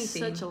mean anything. She's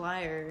such a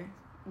liar.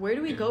 Where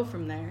do we go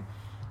from there?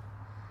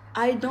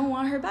 I don't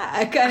want her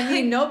back. I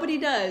mean, nobody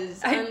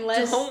does. I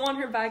don't want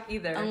her back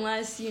either.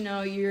 Unless, you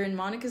know, you're in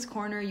Monica's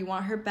corner, you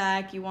want her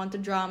back, you want the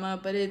drama,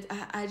 but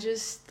I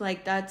just,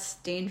 like, that's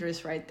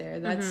dangerous right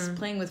there. That's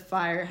playing with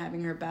fire,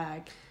 having her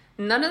back.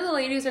 None of the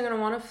ladies are going to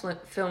want to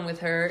film with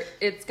her.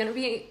 It's just going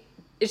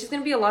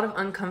to be a lot of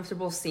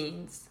uncomfortable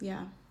scenes.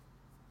 Yeah.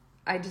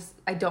 I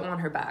don't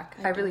want her back.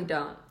 I really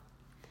don't.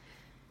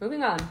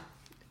 Moving on.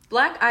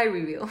 Black eye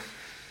reveal.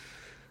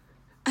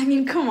 I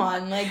mean, come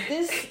on. Like,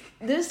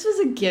 this was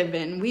a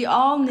given. We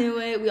all knew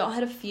it. We all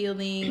had a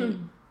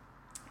feeling.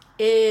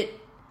 It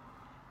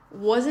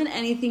wasn't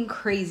anything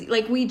crazy.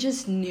 Like, we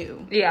just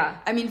knew. Yeah.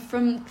 I mean,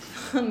 from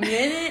the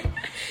minute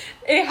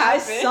I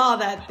saw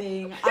that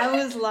thing, I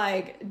was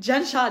like,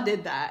 Jen Shah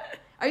did that.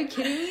 Are you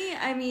kidding me?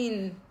 I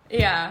mean...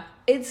 Yeah.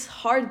 It's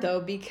hard,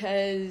 though,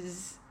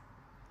 because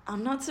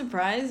I'm not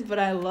surprised, but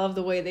I love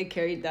the way they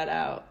carried that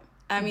out.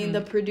 I mean,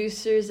 the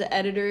producers, the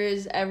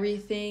editors,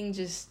 everything,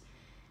 just...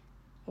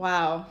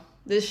 Wow.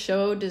 This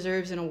show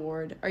deserves an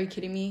award. Are you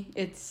kidding me?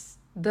 It's...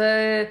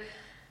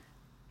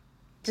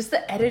 Just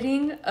the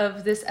editing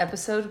of this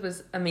episode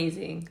was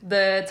amazing.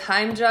 The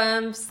time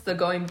jumps, the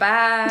going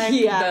back,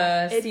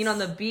 the scene on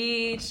the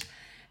beach,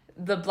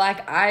 the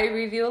black eye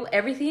reveal,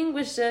 everything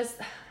was just...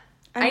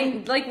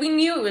 we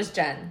knew it was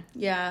Jen.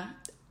 Yeah.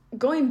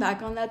 Going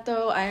back on that,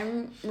 though,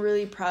 I'm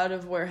really proud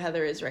of where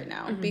Heather is right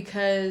now.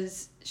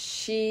 Because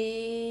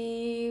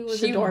she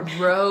was a doormat.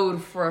 She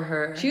rode for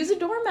her. She was a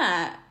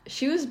doormat.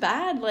 She was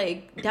bad,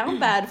 like, down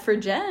bad for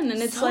Jen.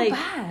 And it's so like...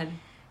 bad.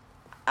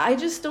 I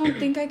just don't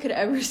think I could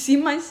ever see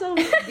myself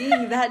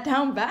being that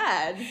down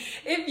bad.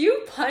 If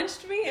you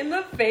punched me in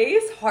the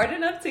face hard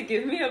enough to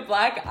give me a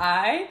black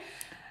eye,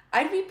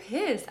 I'd be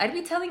pissed. I'd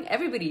be telling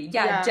everybody,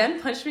 Jen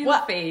punched me in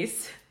the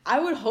face. I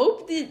would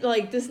hope that,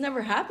 like, this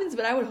never happens,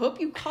 but I would hope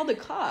you call the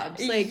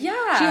cops. Like, she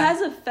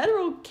has a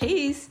federal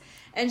case,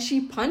 and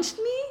she punched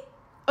me?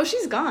 Oh,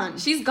 she's gone.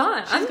 She's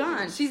gone.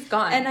 She's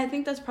gone. And I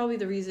think that's probably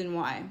the reason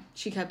why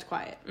she kept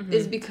quiet.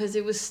 Is because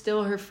it was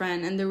still her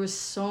friend, and there was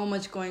so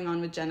much going on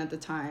with Jen at the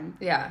time.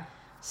 Yeah.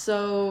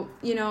 So,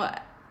 you know,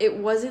 it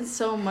wasn't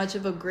so much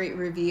of a great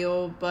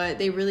reveal, but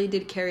they really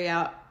did carry it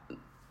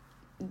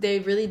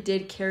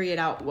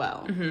out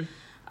well.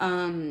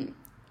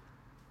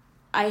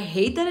 I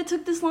hate that it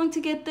took this long to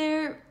get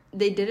there.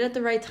 They did it at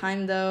the right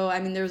time, though.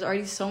 I mean, there was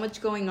already so much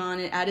going on.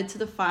 It added to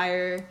the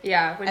fire.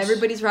 Yeah.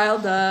 Everybody's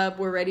riled up.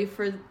 We're ready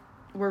for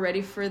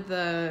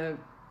the...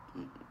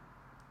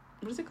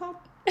 What is it called?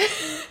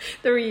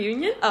 The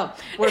reunion? Oh,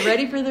 we're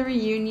ready for the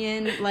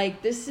reunion.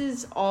 Like, this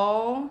is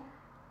all...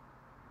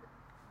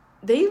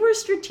 They were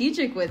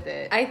strategic with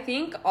it. I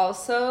think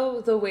also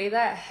the way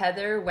that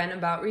Heather went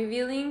about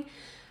revealing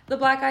the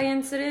black eye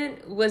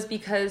incident was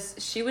because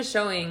she was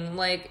showing,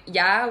 like,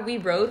 we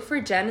rode for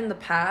Jen in the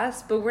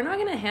past, but we're not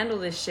gonna handle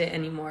this shit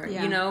anymore.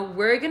 You know,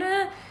 we're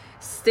gonna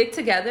stick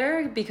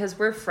together because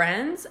we're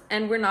friends,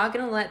 and we're not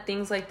gonna let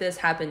things like this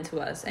happen to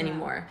us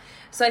anymore.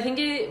 So I think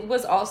it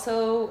was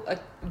also a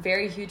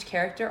very huge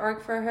character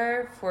arc for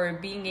her, for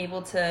being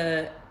able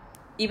to,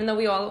 even though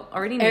we all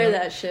already knew, air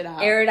that shit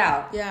out. Air it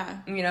out. Yeah.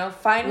 You know,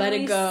 finally let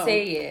it go.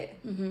 Say it.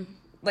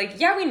 Like,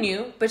 we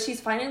knew, but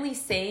she's finally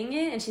saying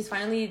it, and she's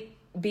finally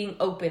being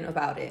open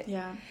about it.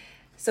 Yeah.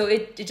 So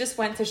it just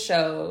went to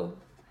show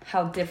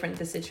how different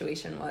the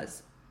situation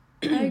was.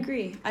 I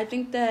agree. I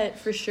think that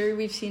for sure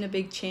we've seen a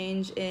big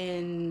change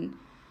in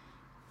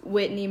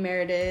Whitney,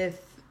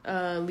 Meredith,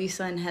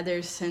 Lisa, and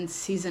Heather since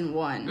season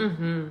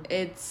 1.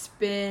 It's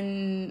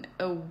been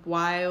a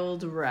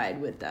wild ride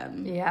with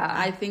them. Yeah.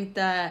 I think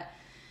that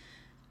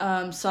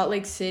Salt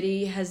Lake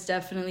City has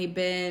definitely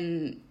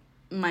been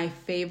my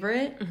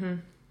favorite.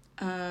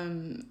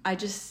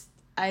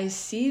 I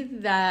see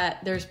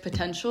that there's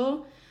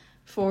potential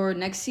for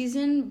next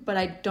season, but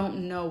I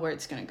don't know where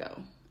it's going to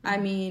go. I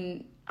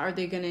mean, are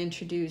they going to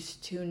introduce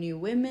 2 new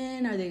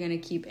women? Are they going to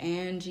keep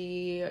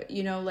Angie?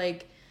 You know,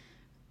 like,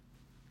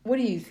 what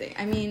do you think?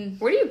 I mean...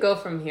 Where do you go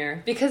from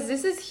here? Because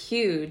this is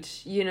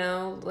huge, you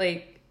know?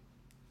 Like,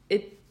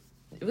 it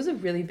was a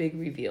really big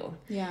reveal.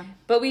 Yeah.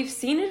 But we've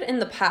seen it in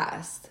the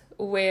past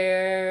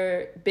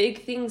where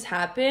big things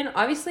happen.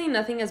 Obviously,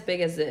 nothing as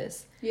big as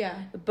this. Yeah.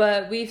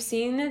 But we've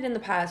seen it in the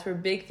past where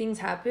big things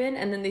happen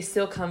and then they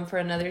still come for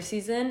another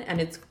season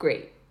and it's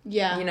great.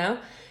 Yeah. You know?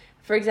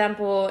 For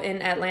example,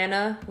 in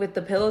Atlanta with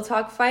the Pillow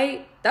Talk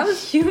fight, that was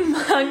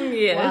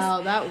humongous.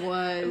 Wow, that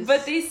was.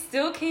 But they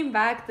still came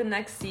back the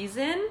next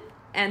season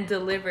and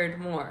delivered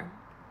more.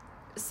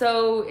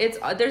 So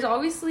there's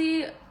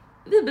obviously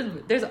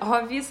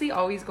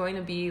always going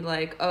to be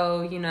like,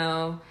 oh, you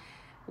know,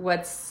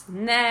 what's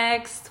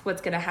next?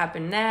 What's going to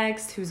happen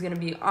next? Who's going to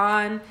be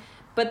on?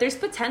 But there's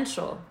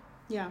potential.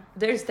 Yeah.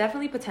 There's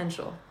definitely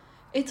potential.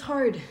 It's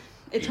hard.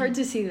 It's hard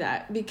to see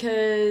that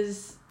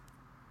because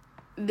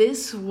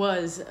this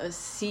was a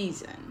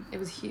season. It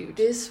was huge.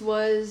 This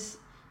was,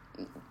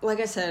 like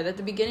I said, at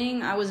the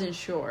beginning, I wasn't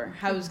sure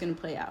how it was going to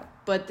play out.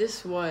 But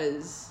this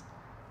was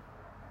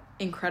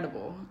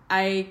incredible.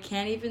 I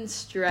can't even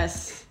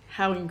stress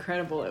how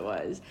incredible it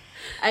was.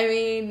 I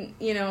mean,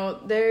 you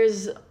know,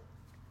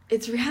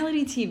 it's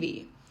reality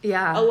TV.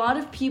 Yeah. A lot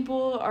of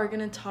people are going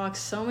to talk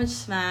so much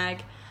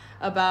smack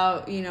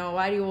about, you know,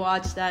 why do you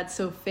watch that,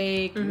 so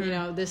fake, you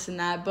know, this and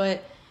that.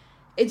 But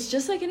it's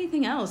just like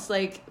anything else.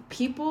 Like,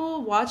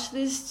 people watch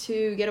this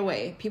to get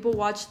away. People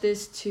watch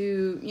this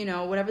to, you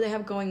know, whatever they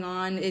have going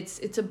on.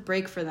 It's a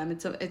break for them.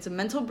 It's a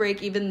mental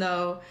break, even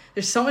though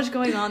there's so much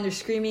going on. They're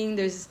screaming.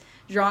 There's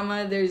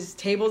drama. There's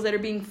tables that are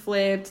being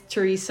flipped.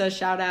 Teresa,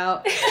 shout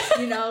out.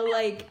 You know,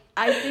 like,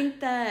 I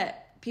think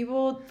that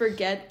people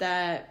forget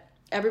that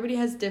everybody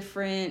has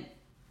different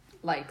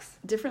likes.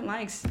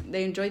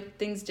 They enjoy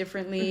things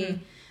differently.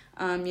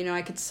 You know,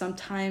 I could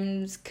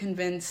sometimes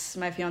convince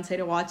my fiance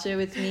to watch it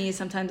with me.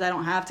 Sometimes I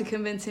don't have to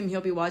convince him. He'll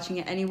be watching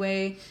it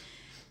anyway.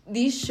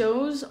 These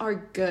shows are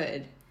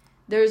good.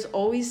 There's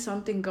always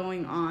something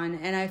going on.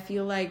 And I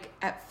feel like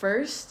at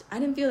first, I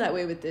didn't feel that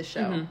way with this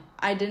show.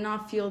 I did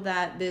not feel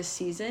that this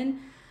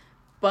season.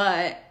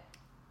 But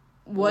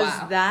was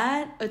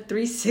that a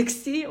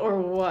 360 or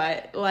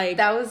what? Like,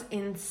 that was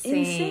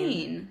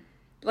insane.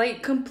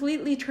 Like,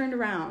 completely turned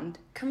around.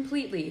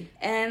 Completely.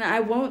 And I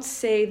won't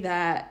say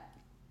that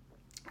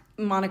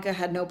Monica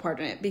had no part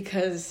in it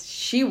because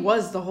she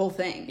was the whole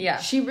thing. Yeah.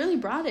 She really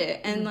brought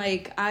it. And,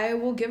 like, I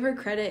will give her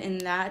credit in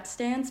that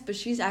stance, but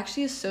she's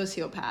actually a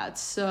sociopath.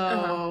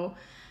 So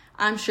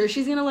I'm sure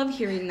she's going to love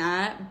hearing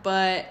that.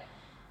 But,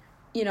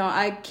 you know,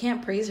 I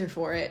can't praise her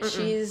for it.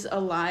 She's a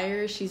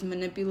liar. She's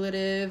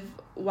manipulative.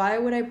 Why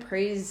would I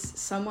praise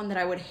someone that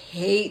I would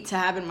hate to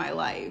have in my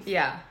life?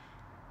 Yeah.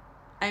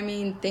 I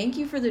mean, thank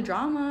you for the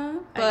drama,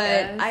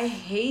 but I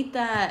hate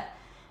that,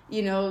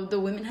 you know, the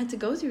women had to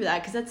go through that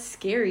because that's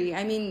scary.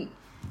 I mean,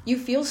 you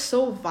feel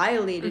so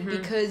violated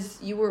because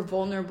you were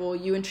vulnerable.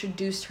 You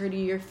introduced her to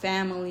your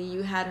family.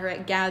 You had her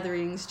at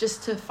gatherings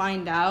just to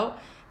find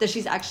out that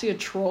she's actually a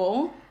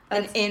troll,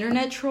 an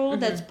internet troll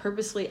that's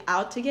purposely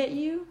out to get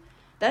you.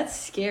 That's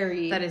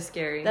scary. That is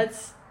scary.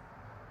 That's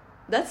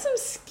some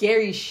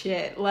scary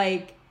shit.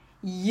 Like,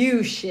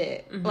 you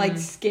shit. Like,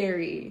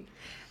 scary.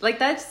 Like,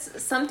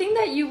 that's something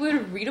that you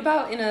would read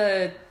about in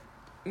a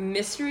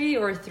mystery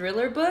or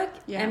thriller book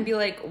and be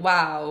like,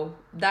 wow,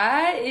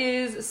 that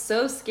is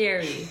so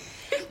scary.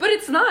 But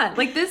it's not.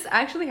 Like, this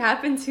actually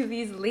happened to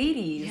these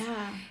ladies.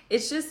 Yeah.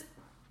 It's just,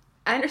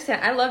 I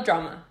understand. I love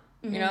drama.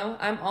 You know?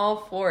 I'm all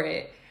for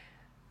it.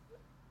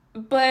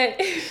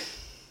 But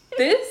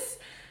this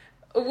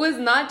was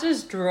not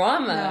just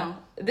drama.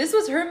 No. This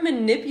was her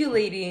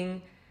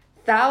manipulating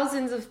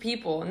thousands of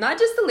people, not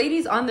just the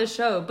ladies on the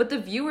show, but the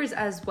viewers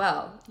as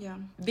well. Yeah.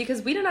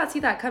 Because we did not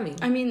see that coming.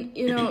 I mean,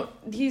 you know,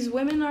 these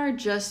women are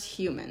just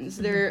humans.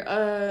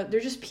 They're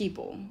just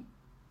people.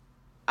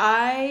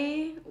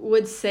 I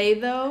would say,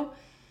 though,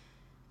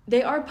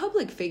 they are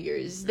public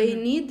figures. They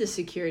need the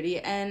security,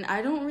 and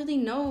I don't really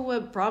know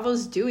what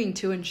Bravo's doing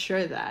to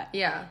ensure that.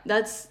 Yeah.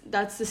 That's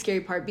the scary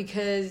part,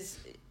 because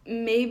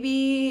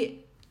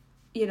maybe,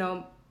 you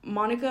know,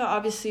 Monica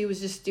obviously was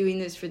just doing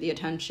this for the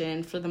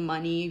attention, for the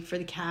money, for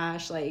the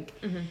cash. Like,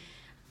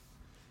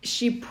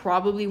 she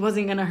probably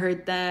wasn't going to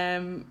hurt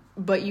them,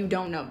 but you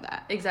don't know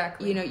that.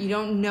 Exactly. You know, you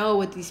don't know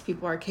what these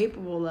people are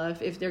capable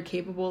of, if they're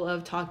capable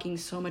of talking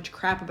so much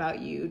crap about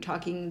you,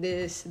 talking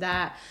this,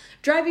 that,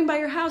 driving by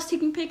your house,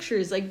 taking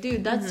pictures. Like,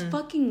 dude, that's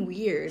fucking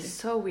weird.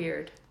 So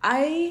weird.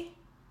 I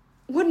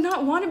would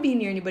not want to be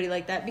near anybody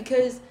like that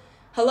because,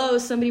 hello,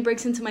 somebody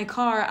breaks into my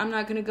car, I'm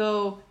not going to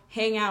go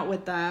hang out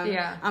with them.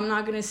 Yeah. I'm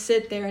not going to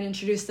sit there and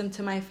introduce them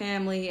to my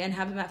family and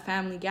have them at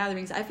family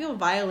gatherings. I feel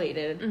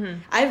violated.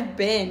 I've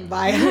been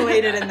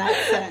violated in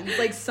that sense.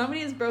 Like,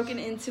 somebody has broken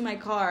into my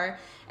car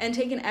and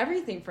taken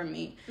everything from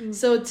me.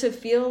 So to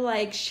feel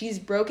like she's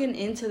broken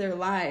into their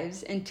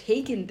lives and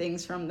taken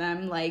things from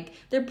them, like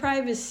their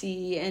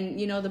privacy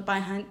and, you know, the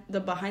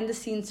behind the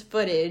scenes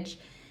footage,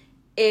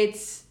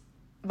 it's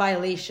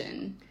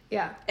violation.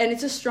 Yeah. And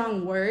it's a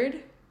strong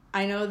word.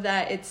 I know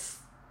that it's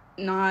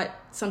not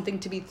something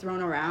to be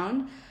thrown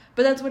around,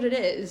 but that's what it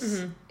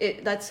is.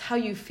 That's how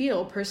you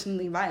feel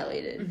personally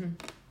violated. And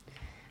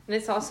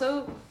it's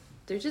also,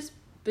 they're just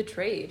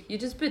betrayed. You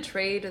just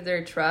betrayed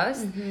their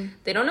trust.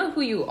 They don't know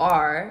who you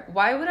are.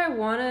 Why would I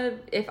want to,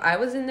 if I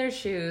was in their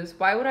shoes,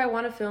 why would I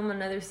want to film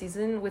another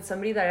season with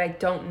somebody that I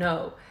don't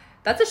know?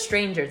 That's a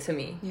stranger to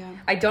me. Yeah.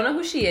 I don't know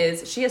who she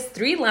is. She has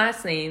 3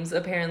 last names,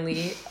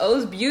 apparently.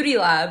 Owes Beauty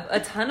Lab a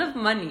ton of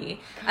money.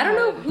 God. I don't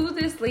know who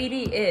this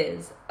lady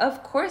is.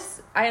 Of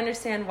course, I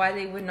understand why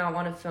they would not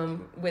want to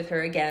film with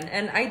her again.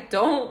 And I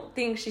don't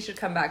think she should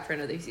come back for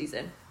another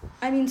season.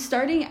 I mean,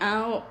 starting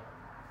out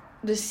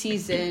the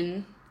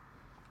season,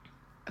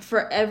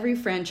 for every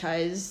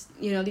franchise,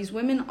 you know, these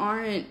women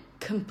aren't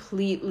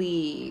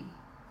completely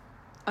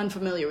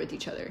unfamiliar with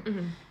each other.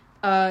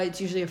 It's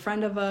usually a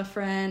friend of a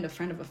friend, a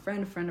friend of a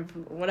friend, a friend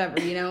of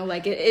whatever, you know,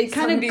 like it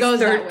kind of goes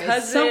that way.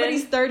 Cousin.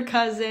 Somebody's third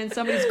cousin,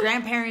 somebody's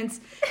grandparents,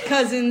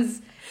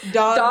 cousins,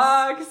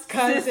 dogs,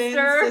 cousin,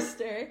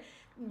 sister.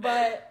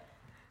 But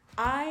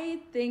I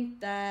think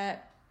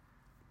that,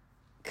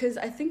 because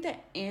I think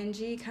that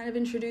Angie kind of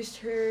introduced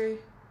her,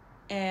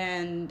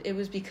 and it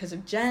was because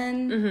of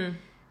Jen.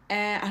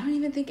 And I don't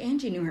even think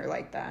Angie knew her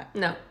like that.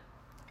 No.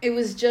 It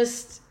was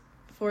just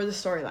for the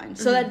storyline.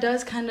 So that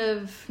does kind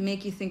of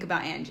make you think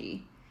about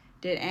Angie.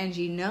 Did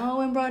Angie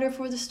know and brought her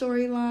for the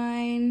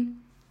storyline?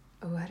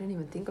 Oh, I didn't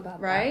even think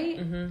about that.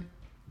 Right?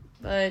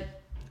 But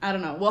I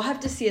don't know. We'll have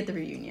to see at the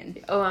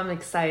reunion. Oh, I'm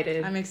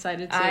excited. I'm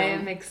excited too. I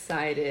am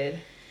excited.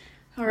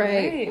 All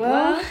right.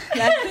 Well,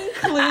 that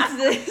concludes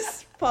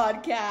this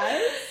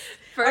podcast.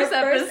 First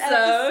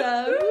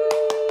episode.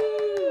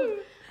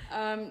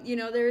 You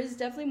know, there is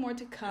definitely more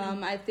to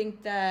come. I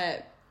think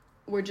that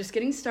we're just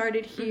getting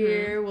started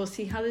here. We'll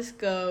see how this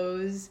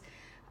goes.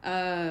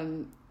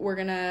 We're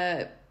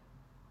gonna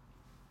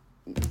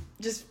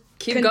just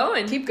keep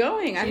going. Keep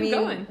going. I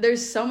mean,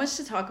 there's so much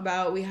to talk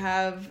about. We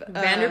have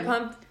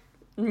Vanderpump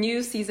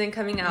new season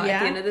coming out at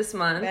the end of this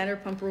month.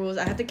 Vanderpump Rules.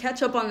 I have to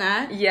catch up on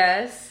that.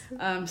 Yes.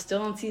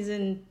 Still on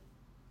season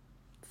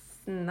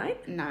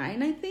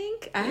 9, I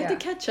think. I have to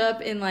catch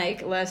up in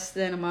like less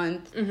than a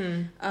month.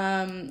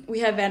 We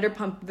have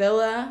Vanderpump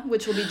Villa,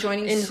 which will be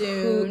joining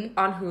soon.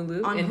 On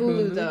Hulu. On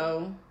Hulu,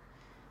 though.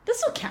 This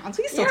still counts.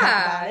 We can still talk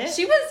about it.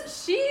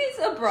 She's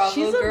a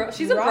Bravo girl.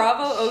 She's a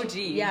Bravo OG.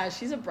 Yeah,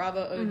 she's a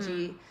Bravo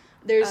OG.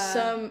 There's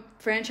some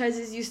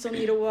franchises you still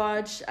need to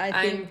watch.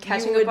 I'm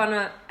catching up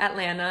on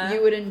Atlanta.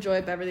 You would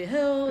enjoy Beverly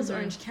Hills,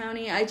 Orange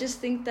County. I just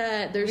think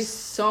that there's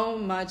so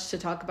much to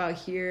talk about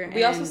here.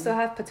 We also still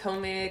have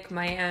Potomac,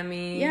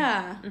 Miami.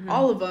 Yeah,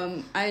 all of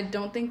them. I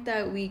don't think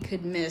that we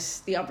could miss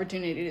the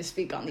opportunity to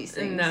speak on these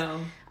things.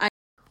 No.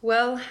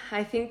 Well,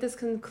 I think this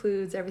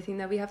concludes everything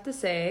that we have to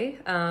say.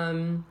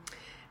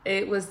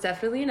 It was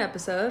definitely an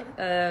episode,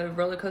 a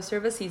roller coaster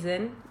of a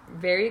season.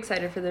 Very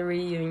excited for the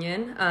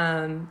reunion.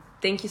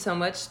 Thank you so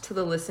much to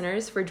the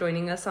listeners for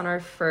joining us on our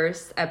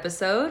first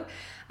episode.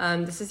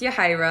 This is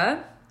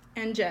Yahaira.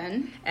 And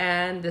Jen.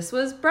 And this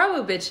was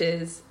Bravo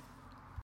Bitches.